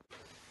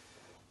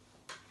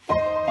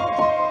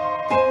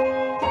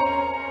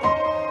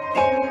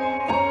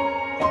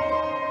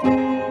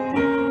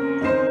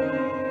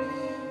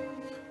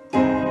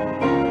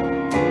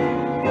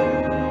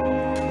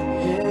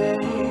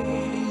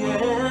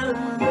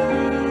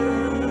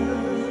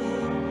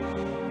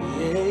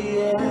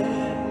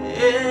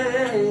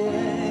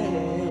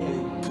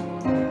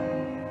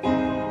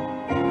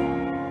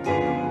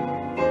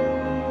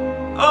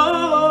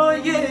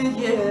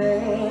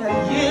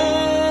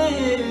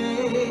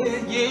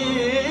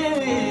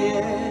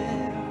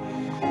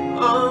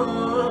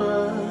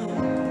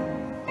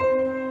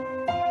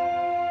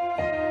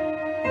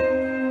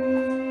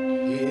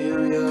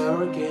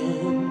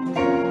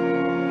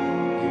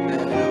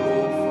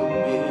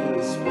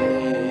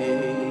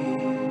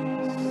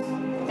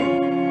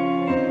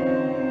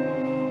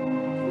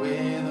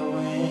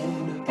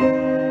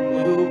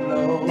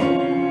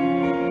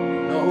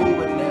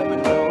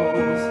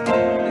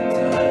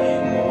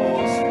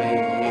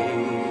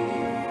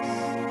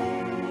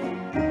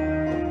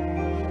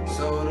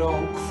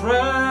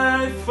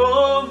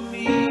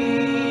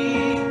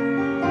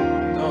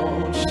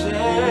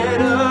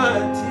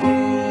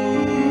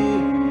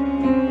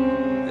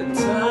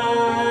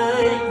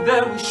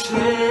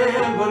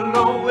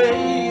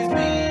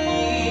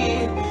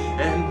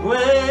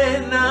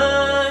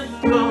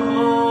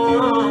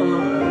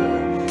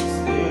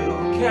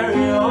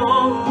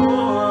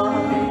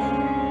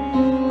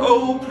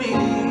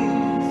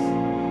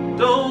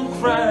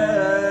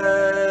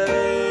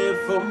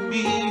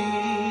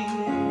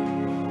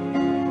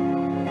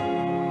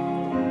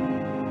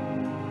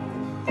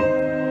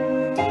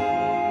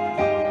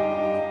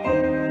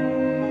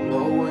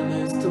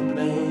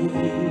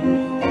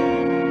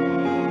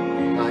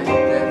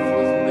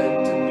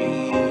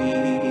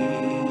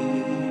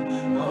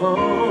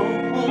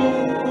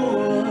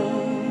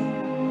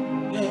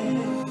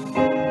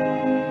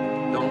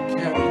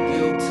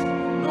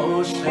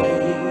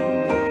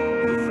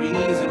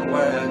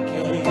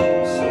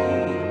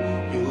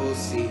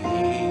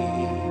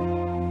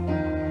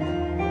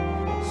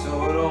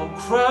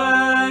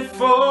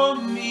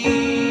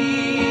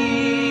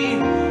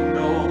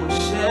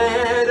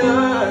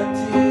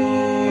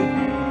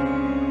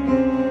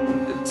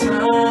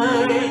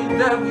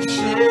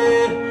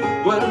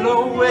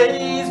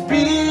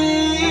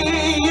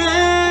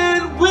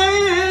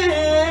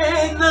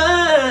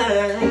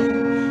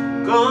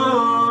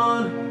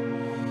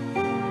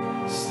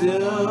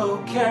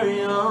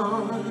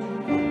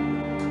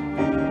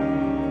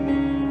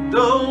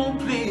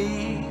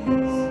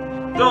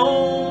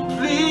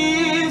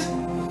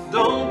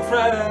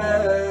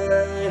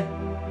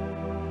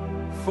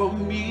 for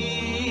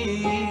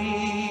me.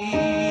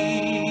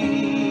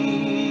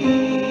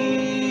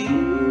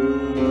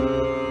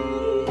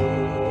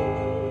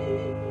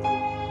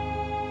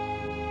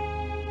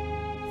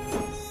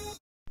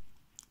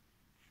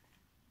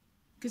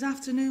 Good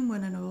afternoon,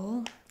 one and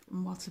all,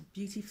 and what a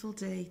beautiful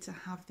day to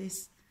have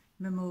this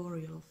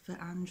memorial for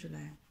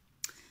Angela.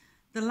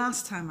 The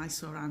last time I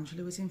saw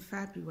Angela was in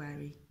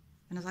February,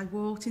 and as I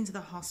walked into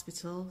the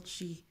hospital,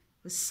 she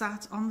was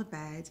sat on the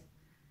bed,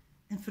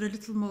 and for a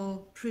little more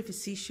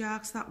privacy, she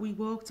asked that we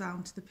walk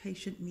down to the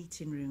patient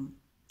meeting room.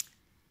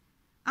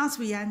 As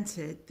we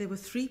entered, there were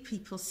 3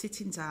 people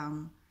sitting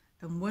down,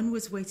 and one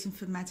was waiting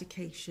for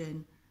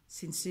medication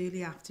since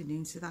early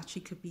afternoon so that she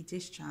could be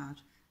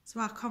discharged. So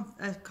our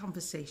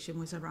conversation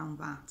was around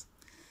that.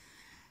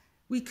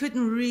 We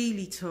couldn't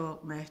really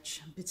talk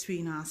much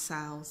between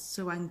ourselves,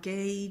 so I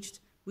engaged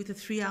with the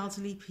 3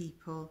 elderly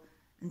people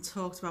and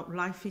talked about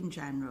life in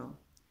general.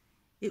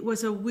 It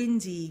was a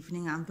windy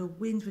evening and the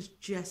wind was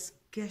just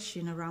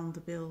gushing around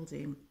the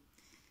building.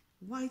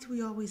 Why do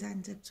we always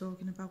end up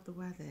talking about the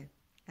weather?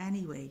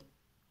 Anyway,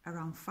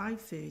 around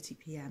 5:30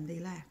 p.m. they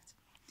left.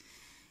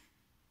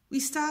 We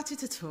started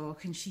to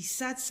talk and she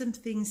said some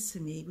things to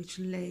me which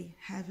lay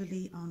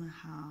heavily on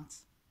her heart.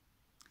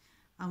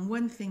 And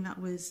one thing that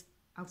was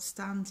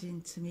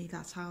outstanding to me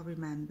that I'll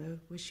remember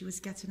was she was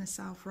getting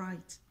herself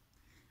right.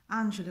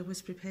 Angela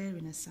was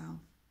preparing herself,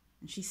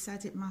 and she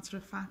said it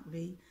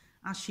matter-of-factly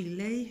as she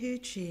lay her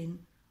chin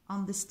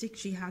on the stick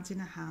she had in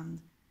her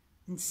hand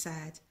and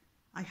said,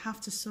 "I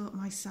have to sort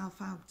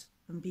myself out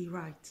and be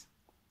right."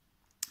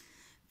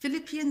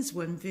 Philippians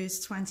 1 verse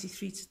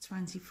 23 to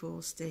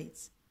 24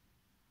 states,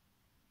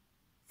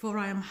 "For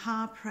I am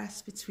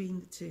hard-pressed between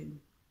the two,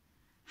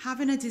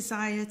 having a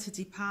desire to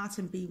depart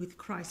and be with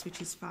Christ,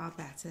 which is far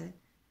better.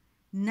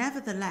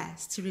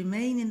 Nevertheless, to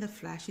remain in the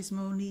flesh is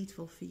more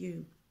needful for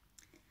you."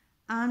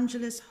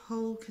 Angela's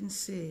whole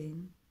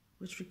concern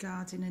was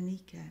regarding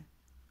𝒂𝓃𝑔𝓄𝒃.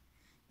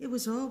 It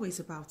was always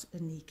about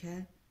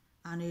𝒂𝓃𝑔𝓄𝒃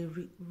and a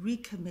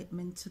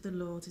recommitment to the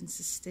Lord and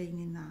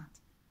sustaining that.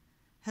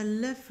 Her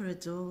love for her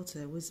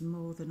daughter was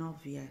more than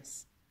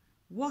obvious.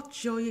 What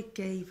joy it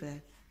gave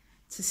her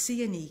to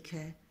see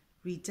𝒂𝓃𝑔𝓄𝒃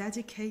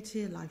rededicate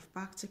her life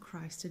back to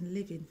Christ and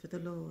living for the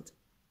Lord.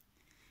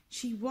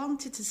 She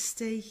wanted to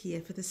stay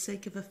here for the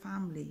sake of her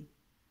family,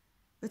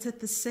 but at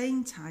the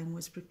same time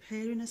was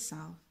preparing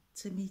herself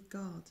to meet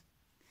God.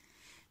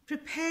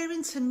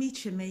 Preparing to meet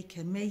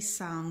𝒂𝓃𝑔𝓄𝒃 may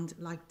sound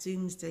like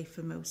doomsday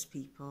for most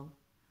people.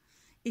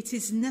 It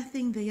is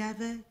nothing they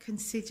ever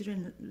consider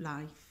in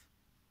life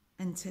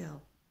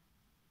until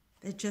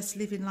they're just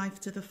living life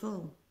to the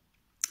full.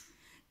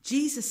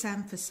 Jesus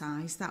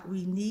emphasised that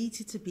we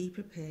needed to be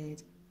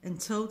prepared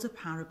and told a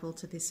parable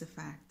to this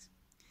effect.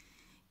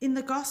 In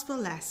the gospel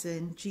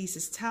lesson,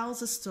 Jesus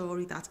tells a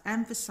story that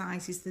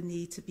emphasises the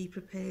need to be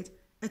prepared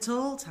at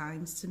all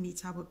times to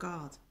meet our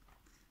God.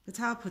 But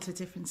I'll put a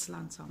different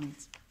slant on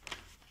it.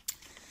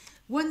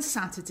 One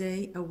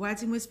Saturday, a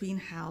wedding was being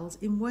held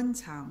in one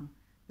town,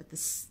 but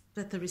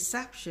the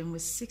reception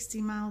was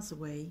 60 miles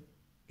away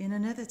in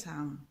another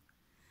town.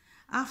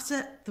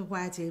 After the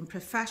wedding,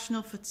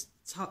 professional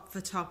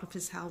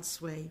photographers held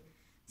sway,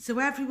 so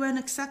everyone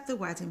except the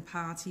wedding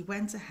party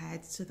went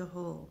ahead to the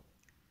hall.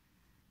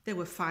 There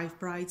were 5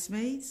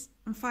 bridesmaids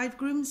and 5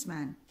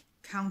 groomsmen,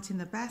 counting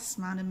the best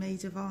man and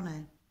maid of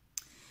honour.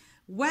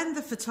 When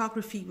the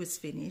photography was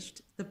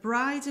finished, the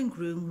bride and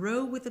groom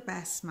rode with the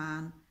best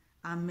man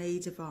and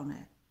maid of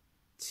honour.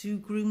 2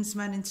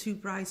 groomsmen and 2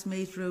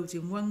 bridesmaids rode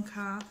in one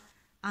car,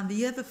 and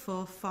the other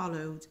 4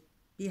 followed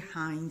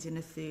behind in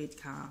a 3rd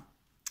car.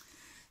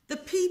 The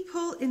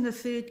people in the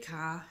 3rd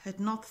car had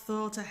not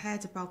thought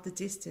ahead about the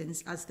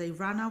distance as they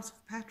ran out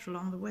of petrol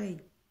on the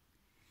way.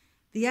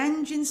 The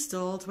engine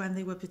stalled when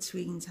they were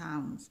between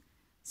towns,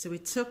 so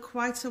it took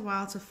quite a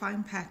while to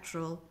find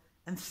petrol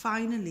and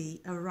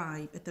finally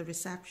arrive at the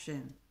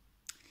reception.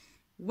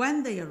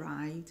 When they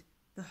arrived,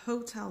 the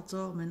hotel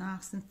doorman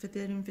asked them for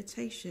their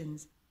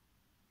invitations.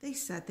 They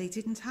said they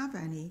didn't have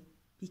any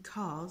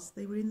because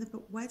they were in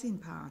the wedding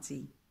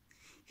party.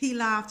 He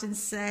laughed and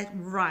said,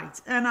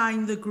 "Right, and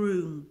I'm the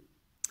groom."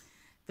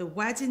 The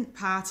wedding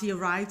party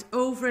arrived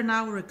over an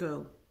hour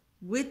ago.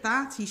 With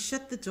that, he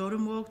shut the door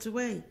and walked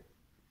away.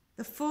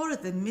 The 4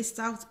 of them missed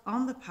out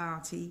on the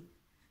party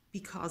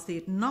because they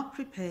had not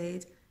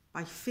prepared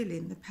by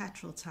filling the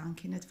petrol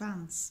tank in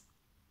advance.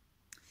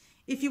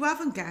 If you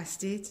haven't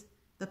guessed it,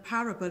 the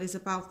parable is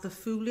about the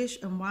foolish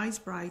and wise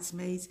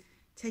bridesmaids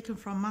taken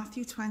from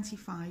Matthew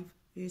 25,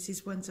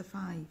 verses 1 to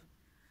 5,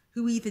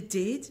 who either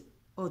did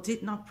or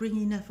did not bring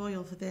enough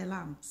oil for their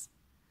lamps.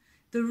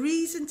 The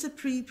reason to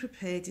be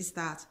prepared is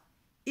that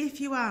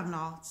if you are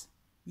not,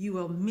 you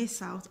will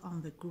miss out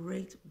on the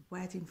great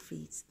wedding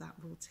feast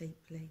that will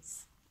take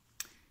place.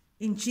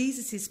 In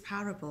Jesus'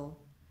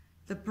 parable,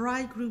 the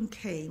bridegroom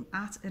came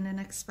at an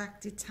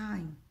unexpected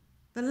time.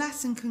 The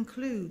lesson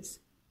concludes,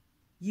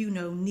 "You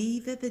know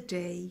neither the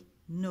day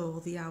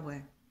nor the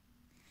hour."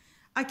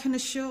 I can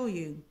assure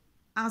you,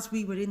 as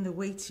we were in the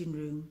waiting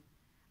room,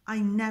 I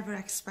never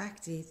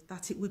expected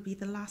that it would be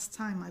the last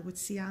time I would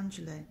see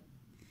Angela.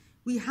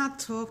 We had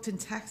talked and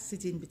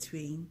texted in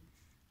between,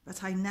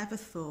 but I never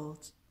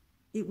thought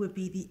it would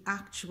be the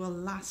actual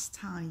last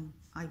time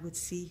I would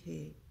see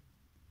her.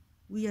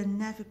 We are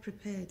never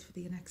prepared for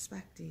the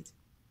unexpected.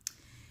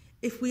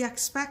 If we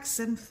expect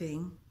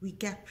something, we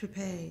get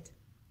prepared.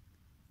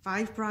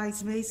 5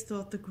 bridesmaids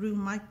thought the groom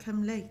might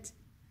come late,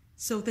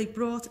 so they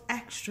brought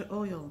extra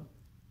oil.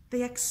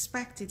 They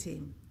expected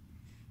him.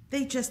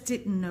 They just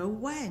didn't know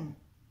when.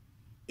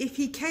 If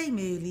he came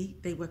early,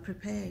 they were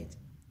prepared.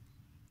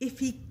 If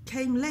he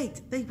came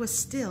late, they were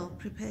still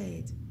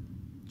prepared.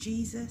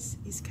 Jesus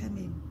is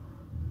coming.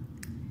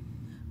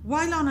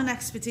 While on an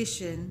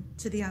expedition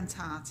to the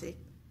Antarctic,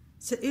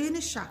 Sir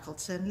Ernest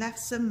Shackleton left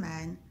some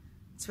men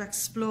to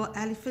explore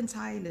Elephant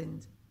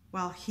Island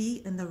while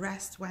he and the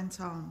rest went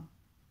on.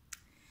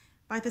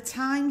 By the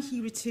time he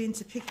returned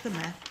to pick them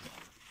up,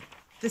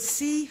 the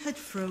sea had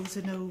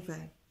frozen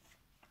over.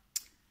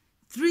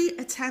 3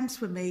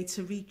 attempts were made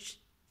to reach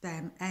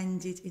them,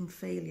 ended in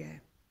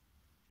failure.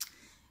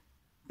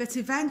 But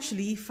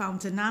eventually he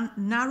found a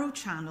narrow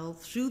channel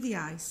through the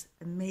ice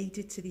and made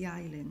it to the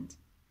island.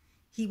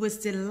 He was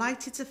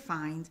delighted to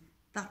find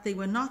that they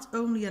were not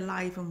only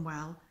alive and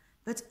well,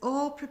 but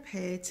all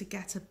prepared to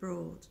get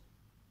abroad.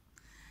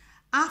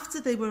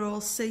 After they were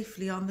all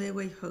safely on their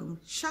way home,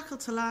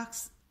 Shackleton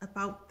asked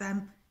about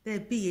their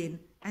being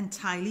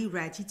entirely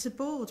ready to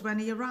board when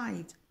he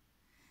arrived.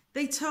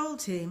 They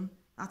told him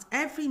that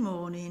every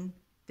morning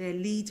their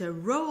leader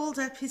rolled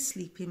up his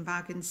sleeping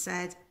bag and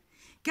said,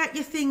 "Get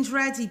your things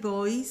ready,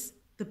 boys.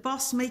 The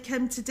boss may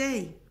come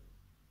today."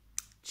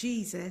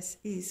 Jesus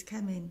is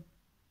coming.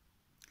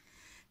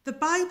 The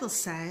Bible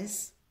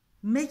says,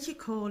 "Make your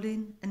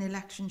calling and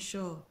election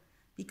sure,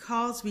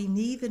 because we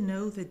neither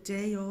know the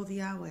day or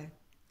the hour."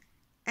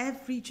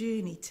 Every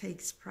journey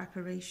takes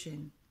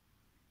preparation.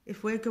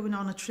 If we're going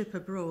on a trip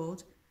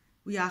abroad,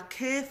 we are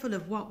careful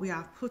of what we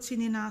are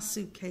putting in our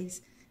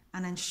suitcase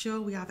and ensure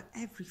we have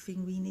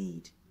everything we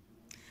need.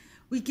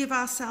 We give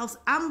ourselves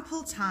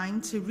ample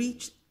time to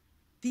reach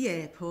the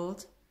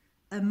airport,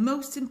 and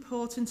most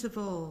important of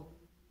all,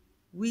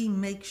 we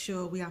make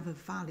sure we have a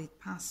valid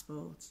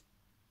passport.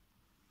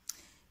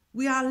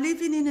 We are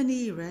living in an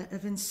era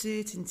of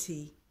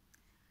uncertainty,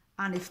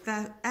 and if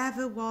there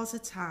ever was a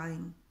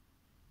time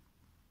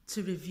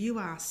to review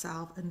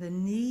ourselves and the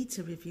need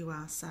to review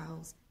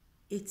ourselves,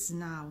 it's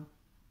now.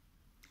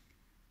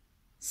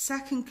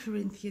 2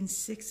 Corinthians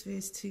 6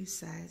 verse 2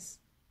 says,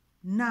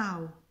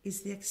 "Now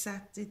is the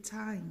accepted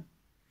time.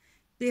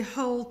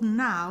 Behold,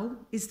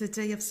 now is the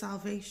day of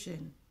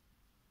salvation."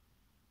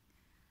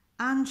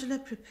 Angela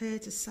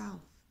prepared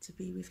herself to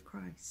be with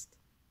Christ.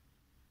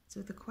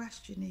 So the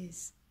question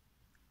is,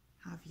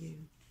 have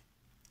you?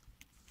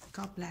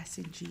 God bless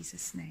in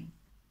Jesus' name.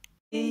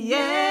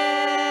 Yes,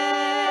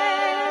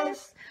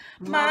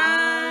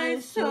 my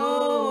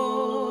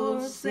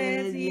soul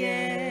says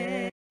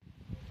yes.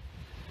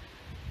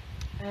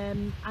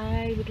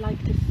 I would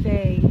like to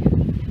say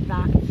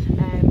that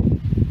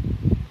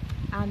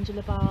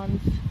Angela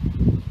Barnes,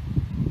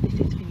 this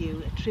is for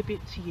you, a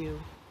tribute to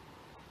you.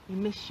 We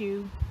miss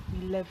you, we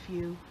love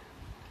you,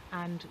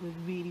 and we're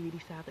really, really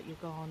sad that you're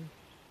gone.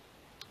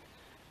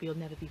 But you'll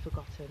never be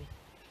forgotten.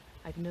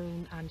 I've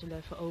known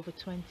Angela for over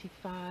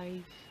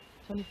 25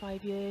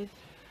 years,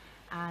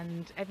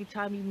 and every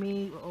time we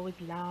meet, we're always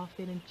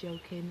laughing and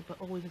joking, but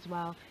always as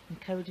well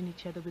encouraging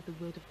each other with the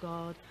word of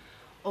God,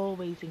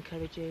 always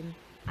encouraging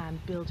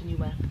and building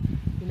you up.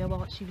 You know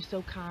what, she was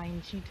so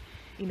kind. She'd,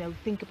 you know,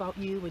 think about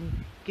you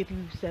and give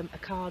you a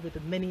card with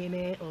a money in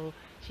it, or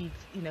she'd,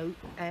 you know,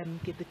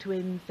 give the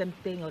twins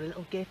something, or a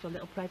little gift or a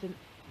little present.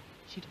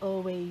 She'd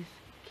always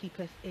keep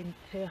us in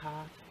her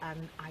heart,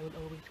 and I will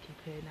always keep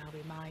her now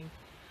in mine.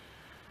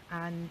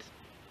 And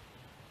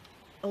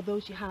although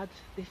she had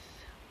this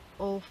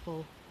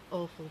awful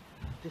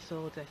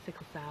disorder,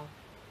 sickle cell,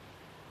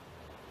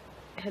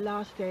 her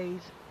last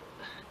days,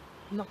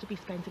 not to be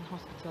spent in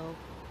hospital,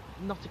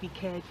 not to be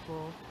cared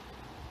for.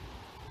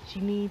 She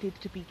needed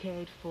to be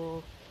cared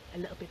for a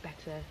little bit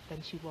better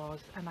than she was,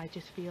 and I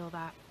just feel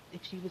that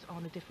if she was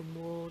on a different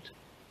ward,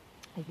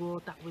 a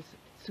ward that was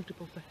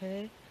suitable for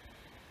her,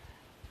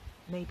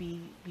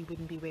 maybe we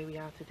wouldn't be where we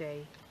are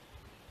today.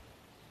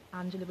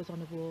 Angela was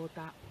on a ward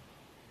that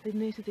the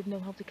nurses didn't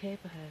know how to care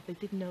for her. They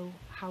didn't know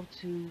how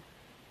to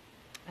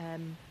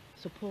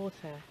support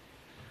her,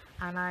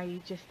 and I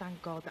just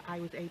thank God that I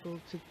was able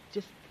to,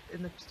 just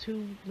in the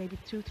maybe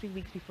 2-3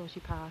 weeks before she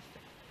passed,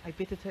 I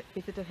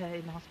visited her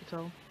in the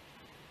hospital,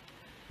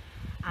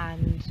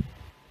 and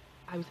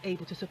I was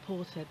able to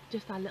support her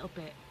just a little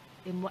bit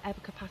in whatever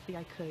capacity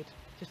I could,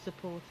 just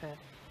support her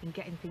in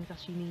getting things that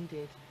she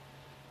needed,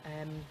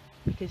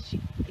 because she,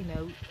 you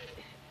know,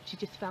 she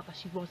just felt that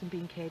she wasn't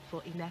being cared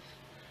for enough.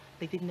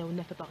 They didn't know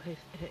enough about her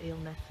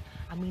illness,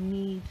 and we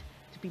need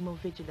to be more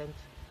vigilant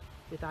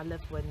with our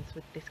loved ones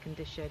with this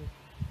condition.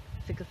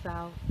 Sickle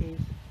cell is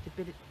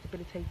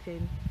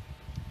debilitating.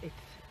 It's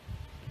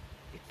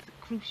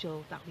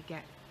crucial that we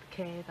get the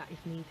care that is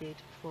needed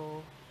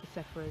for the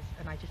sufferers,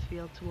 and I just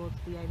feel towards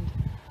the end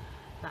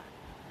that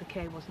the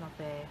care was not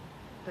there.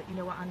 But you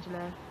know what,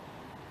 Angela,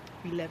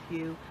 We love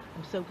you.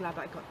 I'm so glad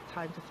that I got the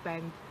time to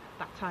spend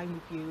that time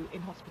with you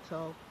in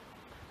hospital.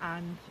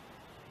 And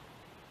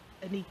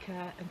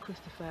Anika and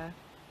Christopher,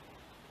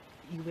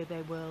 you were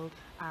their world,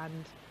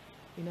 and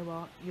you know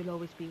what, you'll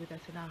always be with us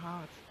in our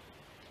hearts.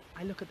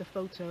 I look at the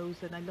photos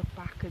and I look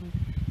back and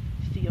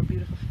see your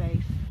beautiful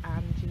face,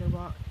 and you know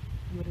what,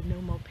 you're in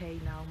no more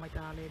pain now, my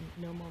darling,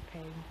 no more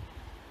pain,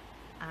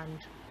 and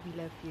we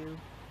love you,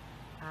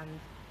 and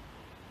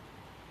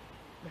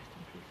rest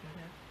in peace, my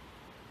love.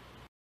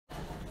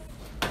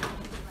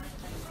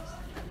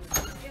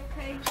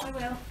 Okay, I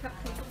will.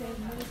 Cupcakes in.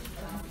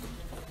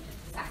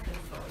 Exactly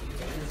for you.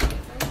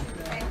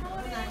 Okay.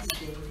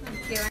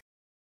 Thank you.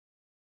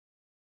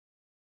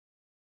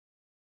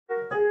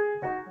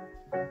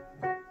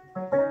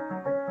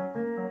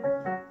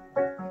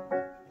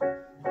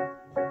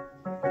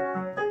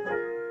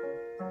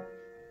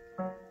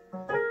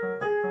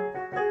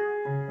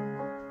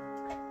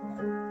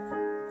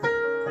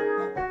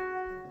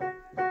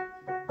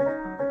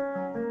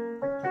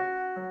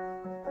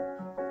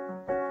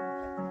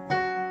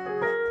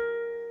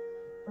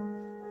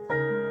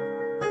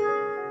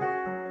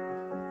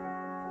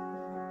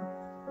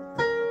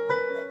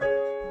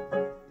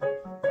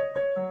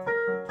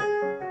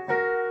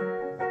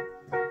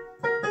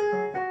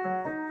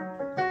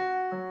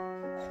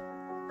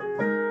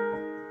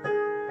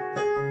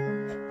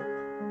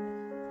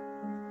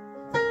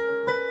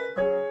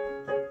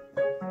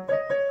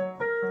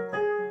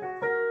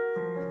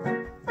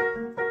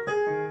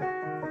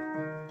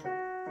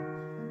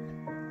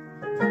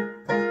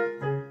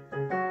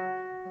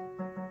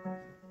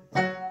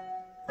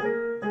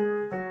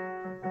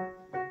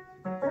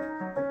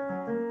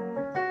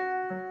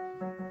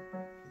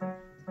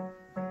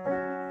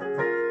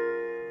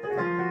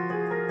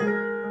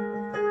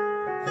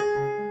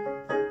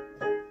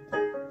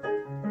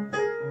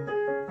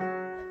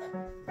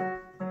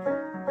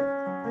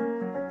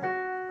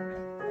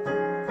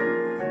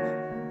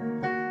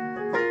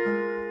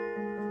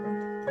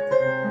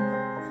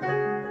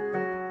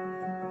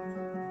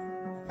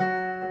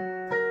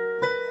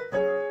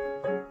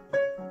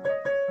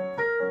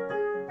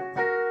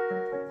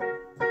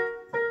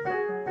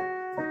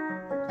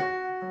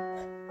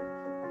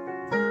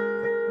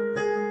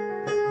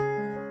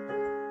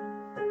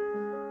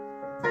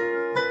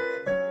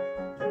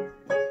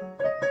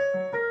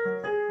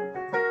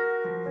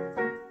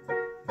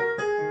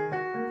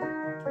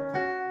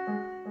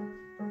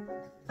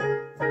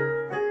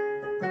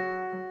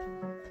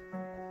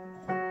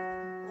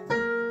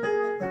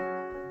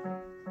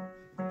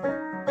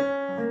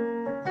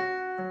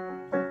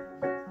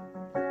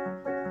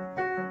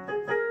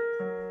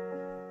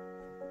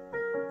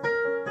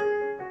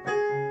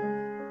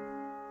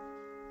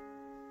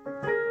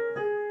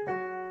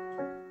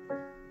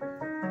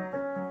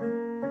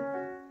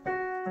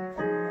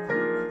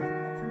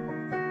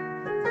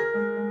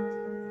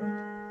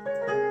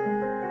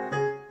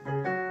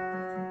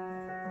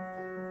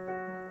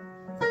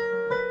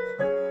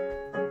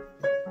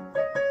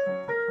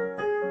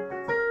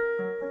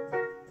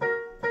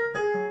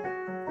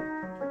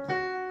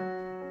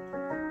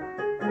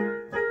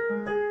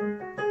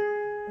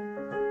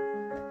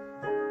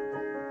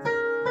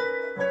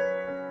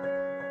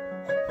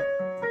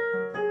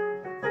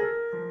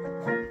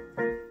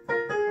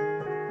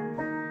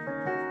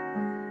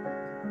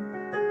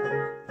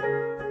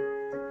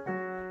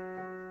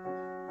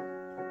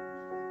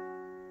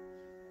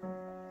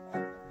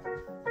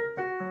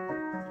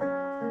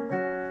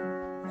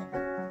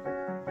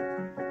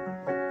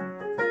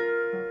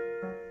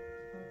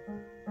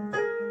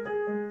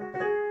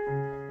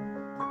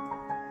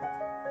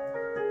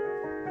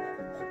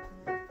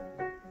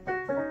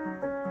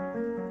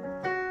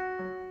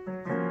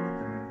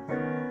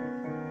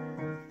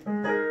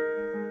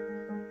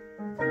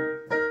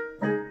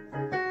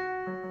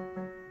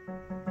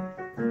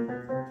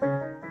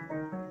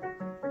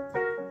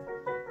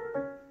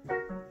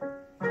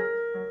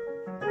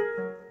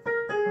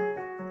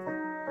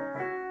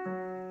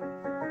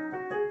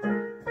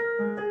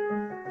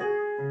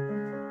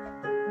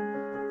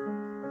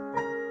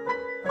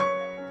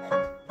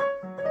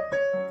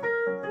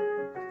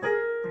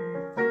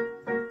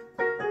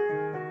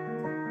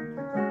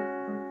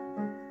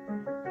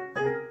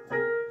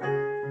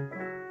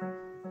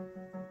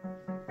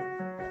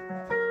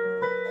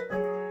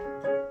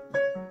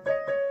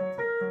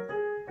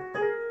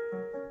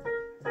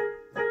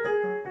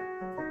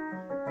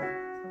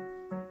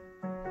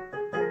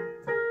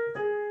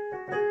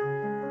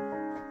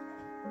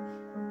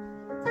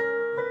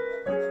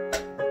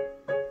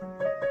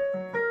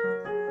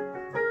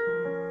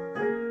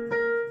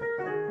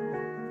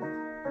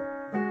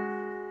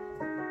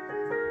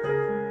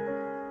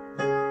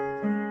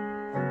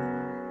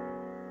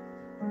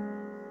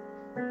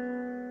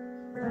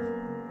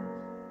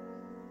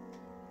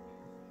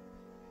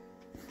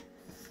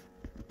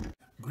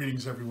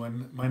 Greetings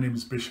everyone, my name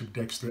is Bishop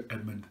Dexter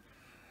Edmond,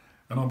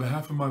 and on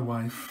behalf of my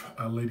wife,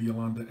 Lady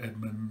Yolanda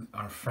Edmond,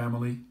 our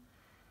family,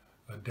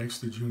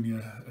 Dexter Jr.,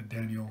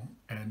 Daniel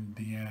and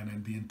Deanne,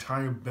 and the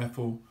entire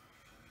Bethel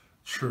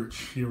church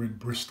here in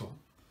Bristol.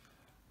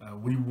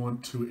 We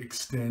want to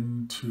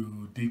extend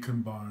to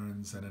Deacon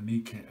Barnes and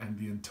Anika and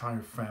the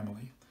entire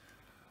family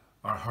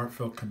our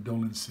heartfelt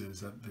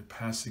condolences at the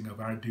passing of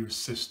our dear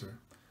sister,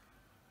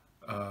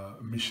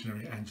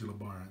 missionary Angela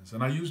Barnes.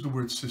 And I use the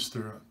word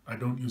sister, I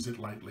don't use it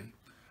lightly.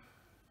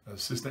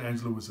 Sister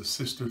Angela was a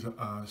sister to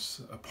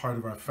us, a part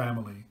of our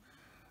family,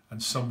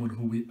 and someone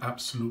who we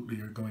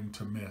absolutely are going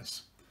to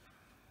miss.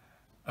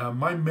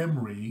 My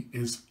memory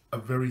is a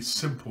very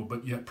simple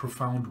but yet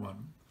profound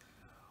one.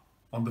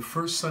 On the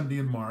first Sunday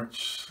in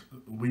March,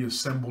 we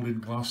assembled in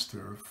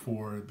Gloucester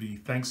for the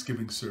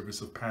Thanksgiving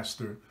service of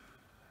Pastor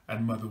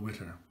and Mother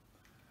Witter.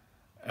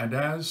 And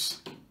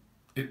as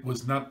it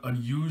was not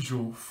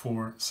unusual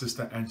for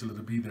Sister Angela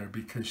to be there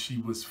because she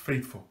was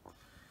faithful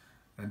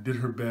and did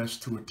her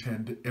best to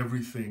attend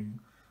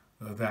everything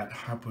that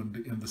happened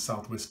in the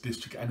Southwest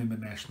District and in the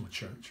National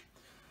Church.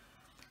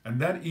 And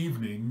that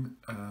evening,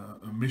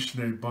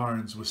 Missionary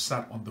Barnes was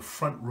sat on the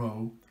front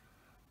row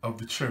of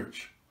the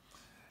church.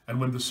 And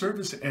when the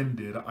service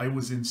ended, I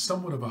was in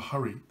somewhat of a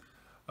hurry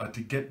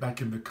to get back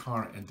in the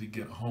car and to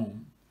get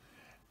home.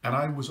 And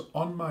I was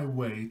on my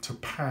way to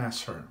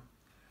pass her.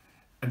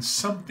 And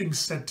something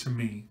said to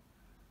me,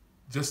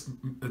 just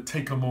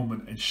take a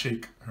moment and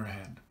shake her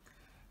hand.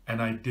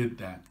 And I did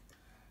that.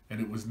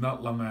 And it was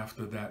not long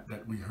after that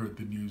that we heard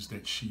the news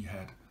that she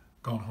had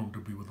gone home to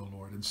be with the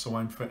Lord. And so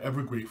I'm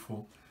forever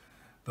grateful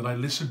that I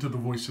listened to the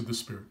voice of the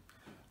Spirit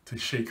to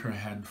shake her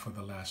hand for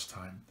the last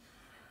time.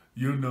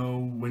 You know,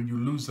 when you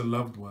lose a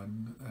loved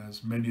one,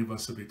 as many of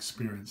us have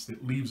experienced,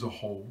 it leaves a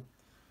hole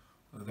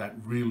that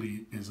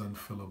really is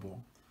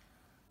unfillable.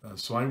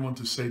 So I want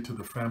to say to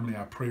the family,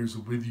 our prayers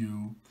are with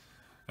you.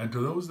 And to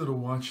those that are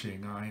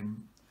watching,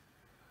 I'm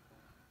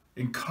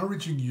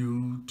encouraging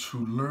you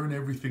to learn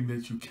everything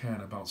that you can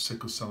about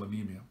sickle cell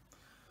anemia.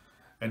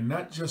 And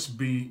not just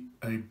be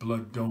a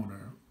blood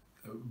donor,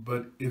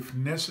 but if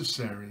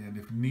necessary and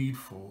if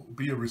needful,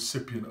 be a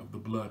recipient of the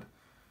blood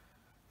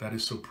that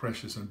is so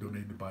precious and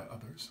donated by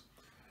others.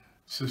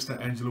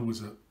 Sister Angela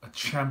was a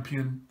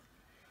champion.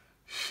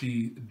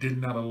 She did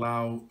not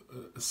allow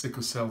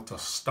sickle cell to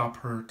stop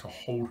her, to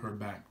hold her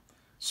back,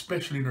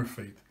 especially in her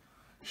faith.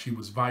 She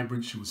was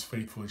vibrant, she was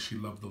faithful, and she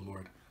loved the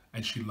Lord,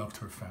 and she loved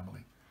her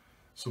family.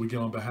 So again,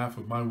 on behalf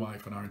of my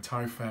wife and our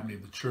entire family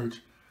in the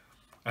church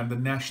and the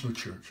National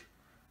Church,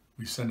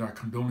 we send our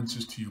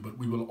condolences to you, but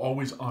we will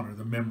always honor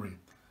the memory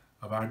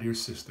of our dear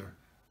sister,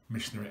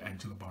 Missionary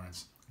Angela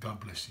Barnes. God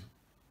bless you.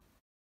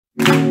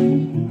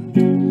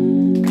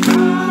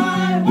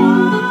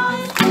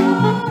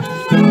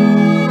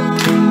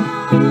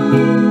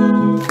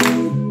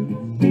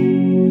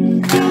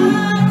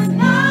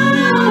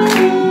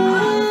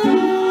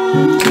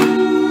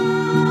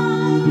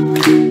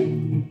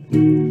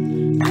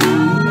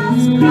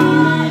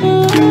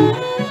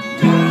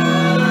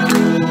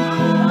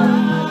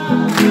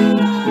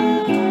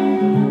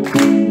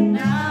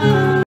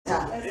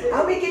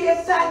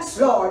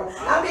 Lord,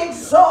 and we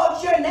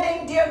exalt your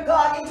name, dear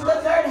God, into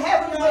the third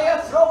heavens where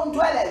your throne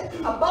dwelleth,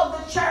 above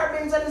the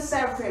cherubims and the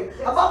seraphim,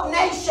 above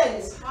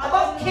nations,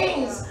 above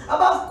kings,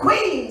 above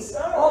queens,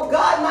 oh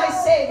God, my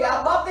Savior,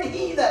 above the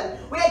heathen.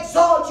 We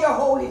exalt your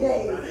holy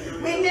name.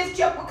 We lift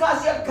you up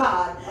because you're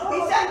God.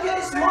 We thank you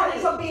this morning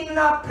for being in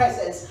our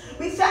presence.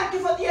 We thank you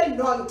for the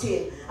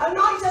anointing.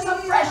 Anoint us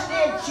afresh,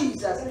 dear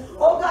Jesus.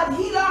 Oh God,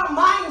 heal our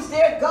minds,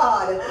 dear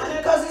God,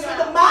 because it's with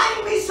the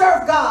mind we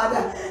serve,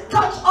 God.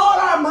 Touch all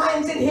our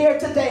minds in here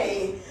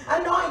today.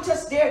 Anoint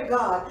us, dear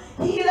God.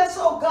 Heal us,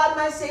 oh God,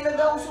 my Savior,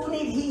 those who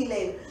need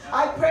healing.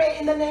 I pray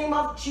in the name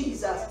of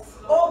Jesus.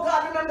 Oh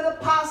God, remember the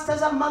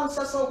pastors amongst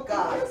us, oh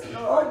God.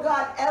 Oh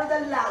God,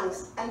 Elder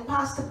Lance and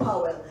Pastor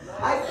Powell.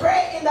 I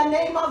pray in the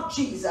name of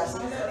Jesus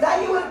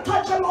that you will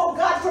touch them, oh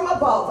God, from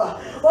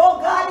above. Oh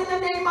God, in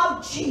the name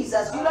of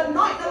Jesus, you'll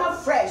anoint them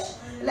afresh.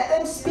 Let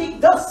them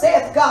speak, thus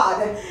saith God,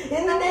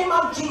 in the name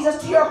of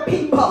Jesus to your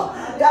people,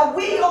 that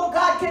we, oh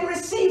God, can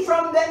receive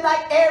from them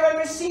like Aaron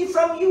received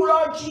from you,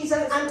 Lord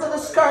Jesus, and to the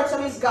skirts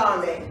of his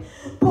garment.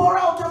 Pour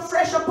out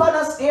afresh upon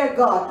us, dear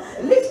God.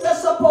 Lift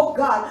us up, oh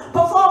God.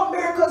 Perform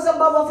miracles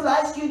above of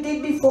lives you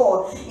did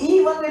before,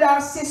 even with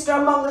our sister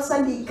among us,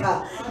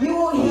 Anika. You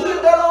will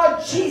heal the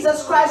Lord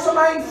Jesus Christ from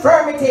our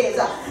infirmities,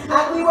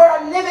 and we were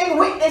a living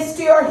witness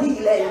to your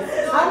healing.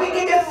 And we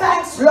give you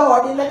thanks,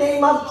 Lord, in the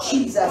name of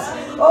Jesus.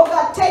 Oh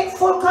God, take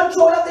full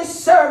control of this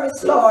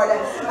service, Lord,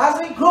 as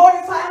we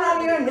glorify and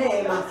honor your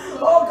name.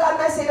 Oh God,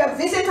 my Savior,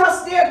 visit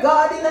us, dear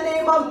God, in the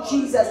name of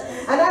Jesus.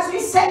 And as we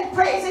send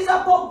praises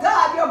up, oh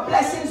God, your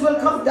blessings will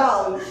come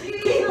down.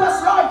 Keep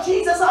us, Lord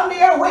Jesus, under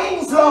your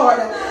wings, Lord.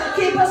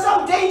 Keep us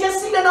from danger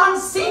seen and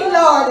unseen,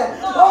 Lord.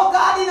 Oh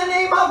God, in the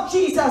name of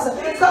Jesus,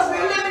 because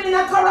we're living in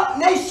a corrupt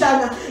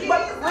nation,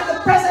 but with the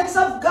presence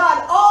of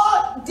God,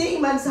 all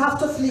demons have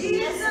to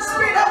flee.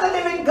 Spirit of the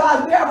living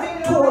God, we are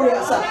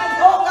victorious.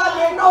 Oh God,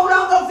 we're no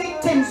longer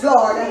victims,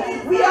 Lord.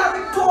 We are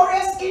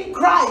victorious in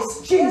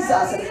Christ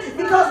Jesus,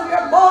 because we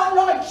are born,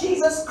 Lord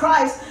Jesus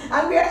Christ,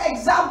 and we are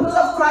examples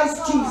of Christ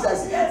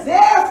Jesus.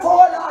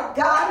 Therefore, Lord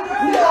God,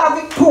 we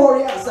are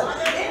victorious.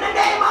 In the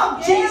name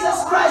of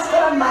Jesus Christ,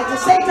 Almighty.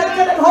 Satan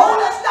couldn't hold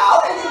us down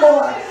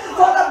anymore.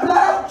 For the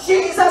blood of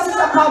Jesus is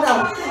upon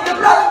us. The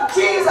blood of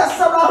Jesus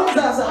surrounds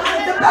us.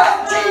 The blood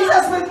of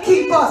Jesus will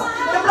keep us.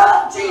 The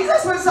blood of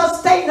Jesus will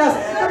sustain us.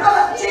 The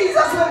blood of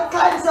Jesus will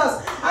cleanse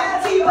us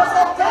and keep us,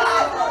 oh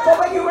God. For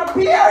when you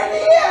appear in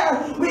the air,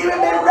 we will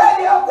be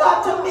ready, oh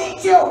God, to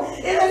meet you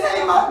in the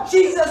name of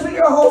Jesus with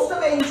your host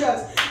of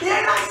angels.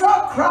 Hear us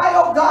our cry,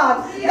 oh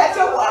God. Let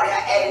your warrior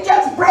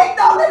angels break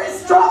down every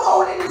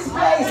stronghold in this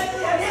place.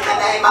 In the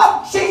name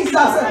of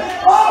Jesus.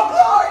 Oh,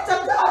 glory to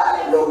God.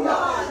 Hallelujah.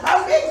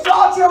 As we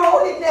exalt your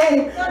holy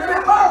name.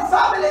 Remember our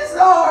families,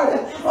 Lord.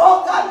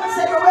 Oh God, my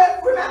Savior,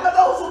 remember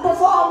those who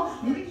perform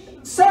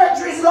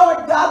surgeries,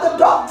 Lord God, the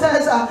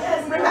doctors.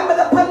 Remember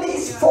the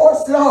police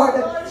force, Lord.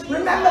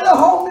 Remember the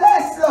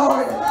homeless,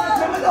 Lord.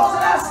 Remember those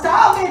that are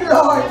starving,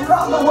 Lord,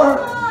 from the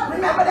world.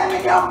 Remember them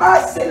in your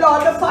mercy,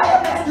 Lord, the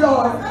firemen,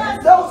 Lord.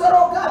 Those that,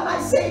 oh God, my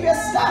Savior,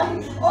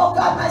 stand, oh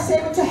God, my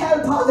Savior, to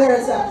help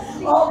others.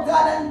 Oh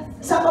God,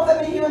 and some of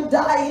them even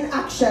die in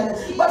action.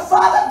 But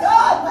Father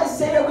God, my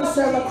Savior, we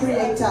serve a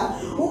Creator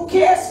who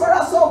cares for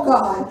us, oh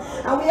God.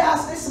 And we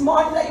ask this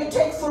morning that you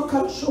take full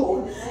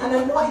control and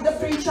anoint the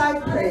preacher, I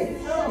pray.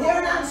 Hear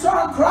and answer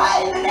our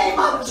cry in the name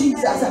of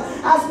Jesus.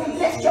 As we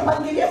lift you up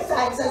and give you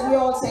thanks, as we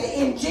all say,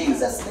 in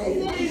Jesus'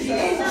 name.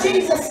 In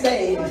Jesus'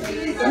 name. In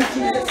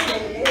Jesus'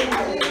 name.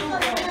 Amen.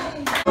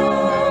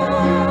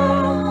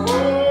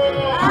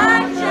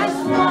 I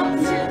just want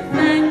to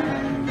thank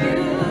you,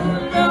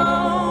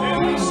 Lord.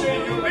 And you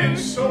say you've been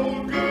so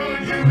good,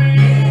 you've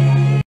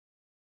been.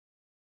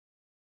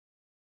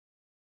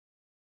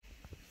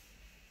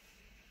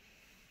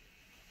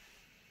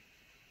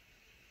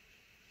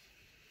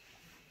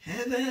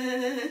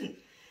 Heaven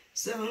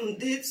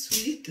sounded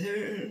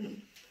sweeter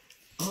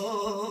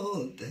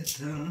all the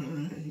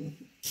time.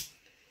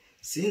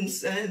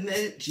 Since I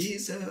met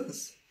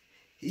Jesus,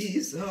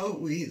 he's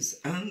always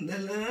on the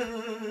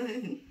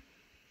line.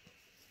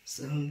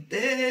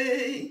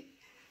 Someday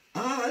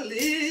I'll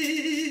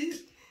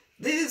leave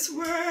this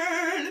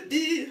world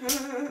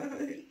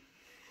behind,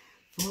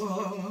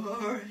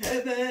 for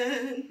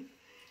heaven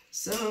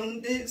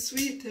sounded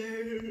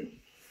sweeter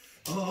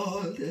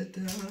all the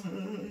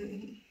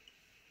time.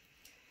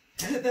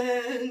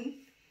 Heaven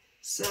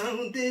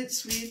sounded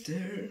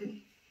sweeter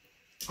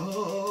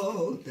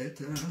all the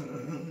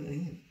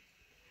time.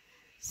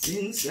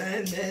 Since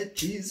I met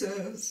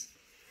Jesus,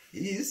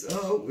 he's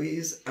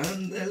always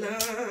on the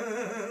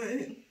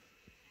line.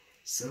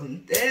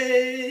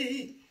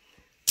 Someday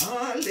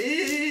I'll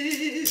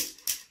leave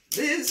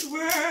this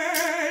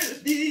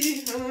world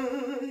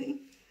behind,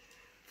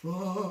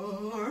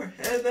 for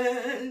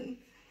heaven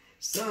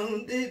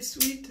sounded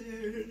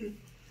sweeter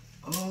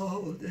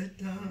all the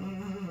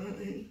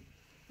time.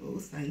 Oh,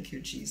 thank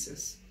you,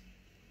 Jesus.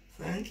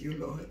 Thank you,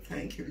 Lord.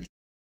 Thank you.